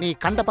மாதிரி நீ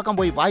கண்ட பக்கம்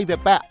போய் வாய்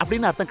வைப்ப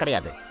அப்படின்னு அர்த்தம்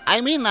கிடையாது. ஐ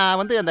மீன் நான்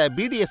வந்து அந்த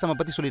BDSM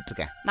பத்தி சொல்லிட்டு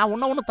இருக்கேன். நான்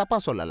ஒன்னும் தப்பா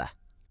சொல்லல.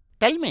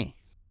 Tell me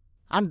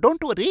and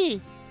don't worry.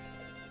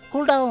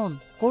 Cool down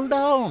cool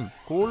down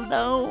cool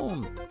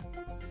down.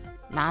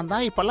 நான்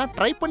தான் இப்பெல்லாம்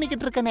ட்ரை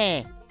பண்ணிக்கிட்டு இருக்கேனே.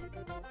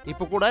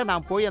 இப்ப கூட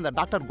நான் போய் அந்த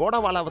டாக்டர்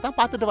கோடவாலாவை தான்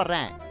பார்த்துட்டு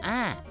வர்றேன்.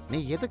 நீ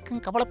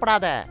எதுக்கும்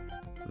கவலைப்படாத.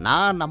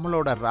 நான்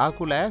நம்மளோட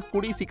ராகுல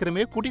கூடி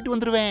சீக்கிரமே கூட்டிட்டு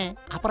வந்துருவேன்.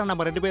 அப்புறம்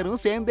நம்ம 2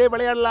 பேரும் சேர்ந்தே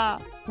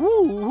விளையாடலாம்.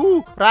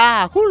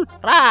 ராகுல்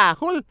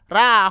ராகுல்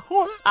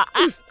ராகுல்.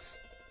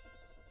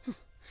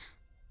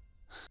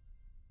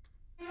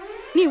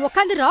 நீ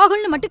உட்காந்து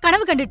ராகுல்னு மட்டும்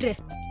கனவு கண்டுட்டு,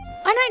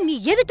 ஆனா நீ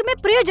எதுக்குமே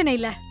பிரயோஜனம்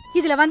இல்ல.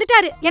 இதுல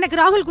வந்துட்டாரு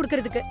எனக்கு ராகுல்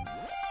குடுக்கறதுக்கு.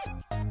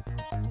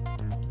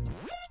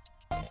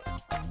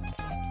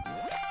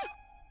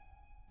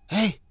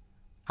 ஏய்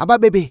அப்பா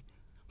பேபி,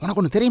 உனக்கு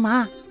ஒன்று தெரியுமா?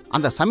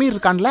 அந்த சமீர்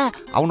இருக்கான்ல,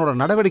 அவனோட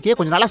நடவடிக்கையே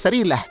கொஞ்ச நாளா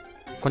சரியில்லை.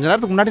 கொஞ்ச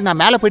நேரத்துக்கு முன்னாடி நான்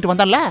மேலே போயிட்டு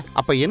வந்தேன்ல,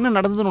 அப்ப என்ன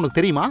நடந்ததுன்னு உனக்கு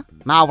தெரியுமா?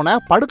 நான் அவனை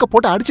படுக்க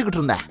போட்டு அடிச்சுக்கிட்டு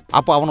இருந்தேன்.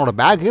 அப்போ அவனோட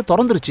பேக்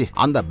திறந்துருச்சு.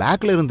 அந்த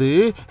பேக்ல இருந்து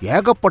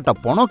ஏகப்பட்ட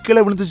பணம்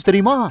கீழே விழுந்துச்சு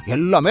தெரியுமா?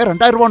 எல்லாமே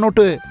 2000 ரூபாய்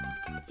நோட்டு.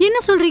 என்ன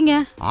சொல்றீங்க?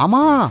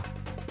 ஆமா.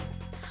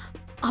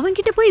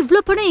 அவன்கிட்ட போய்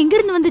இவ்ளோ பணம் எங்க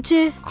இருந்து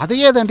வந்துச்சு?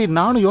 அதையே தாண்டி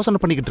நானும்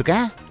யோசனை பண்ணிக்கிட்டு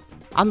இருக்கேன்.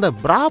 அந்த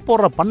பிரா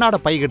போடுற பண்ணாட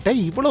பைகிட்ட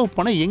இவ்வளவு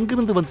பணம்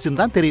எங்கிருந்து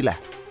வந்துச்சுன்னு தான் தெரியல.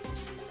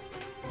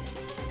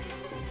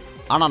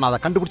 ஆனா நான் அதை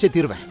கண்டுபிடிச்சே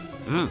தீருவேன்.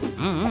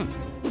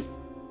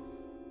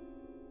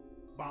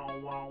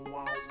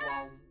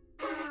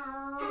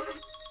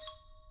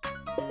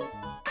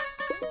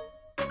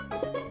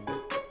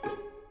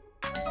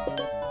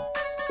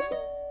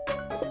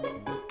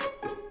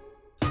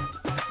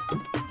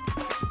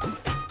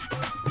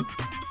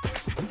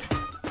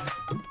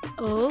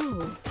 ஓ,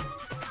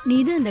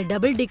 நீதான் அந்த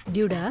double tick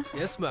டியூடா?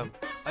 Yes ma'am,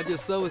 at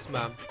your service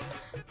ma'am.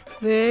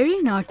 Very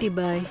நாட்டி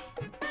பாய்.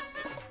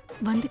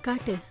 வந்து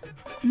காட்டு.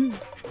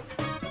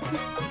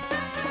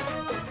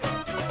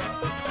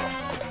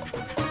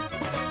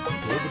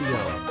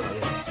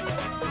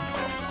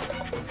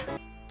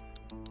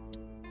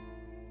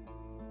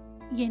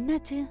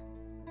 என்னாச்சு?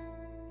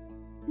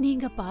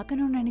 நீங்க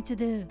பார்க்கணும்னு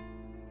நினைச்சது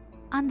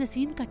அந்த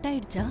சீன் கட்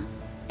ஆயிடுச்சா?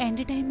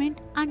 என்டர்டைன்மெண்ட்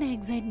அண்ட்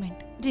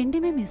எக்ஸைட்மெண்ட்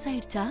ரெண்டுமே மிஸ்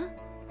ஆயிடுச்சா?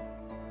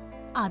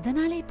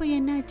 அதனால இப்போ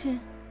என்னாச்சு?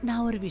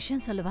 நான் ஒரு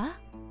விஷயம் சொல்லவா?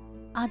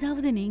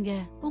 அதாவது நீங்க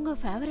உங்க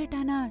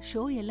ஃபேவரட்டான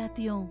ஷோ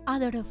எல்லாத்தையும்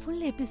அதோட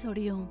ஃபுல்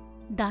எபிசோடையும்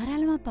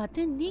தாராளமா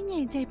பார்த்து நீங்க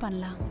என்ஜாய்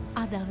பண்ணலாம்.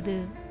 அதாவது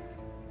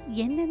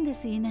எந்தெந்த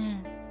சீனை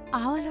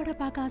அவளோட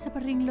பார்க்க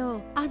ஆசைப்படுறீங்களோ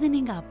அதை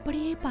நீங்க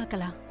அப்படியே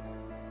பார்க்கலாம்.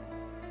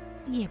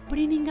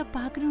 எப்படி நீங்க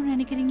பார்க்கணும்னு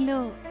நினைக்கிறீங்களோ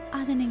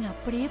அதை நீங்க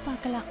அப்படியே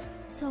பார்க்கலாம்.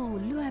 ஸோ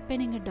உள்ளு ஆப்பை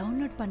நீங்க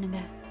டவுன்லோட் பண்ணுங்க.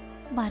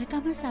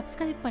 மறக்காம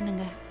சப்ஸ்கிரைப்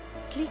பண்ணுங்க.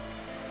 Click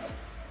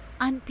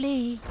and play.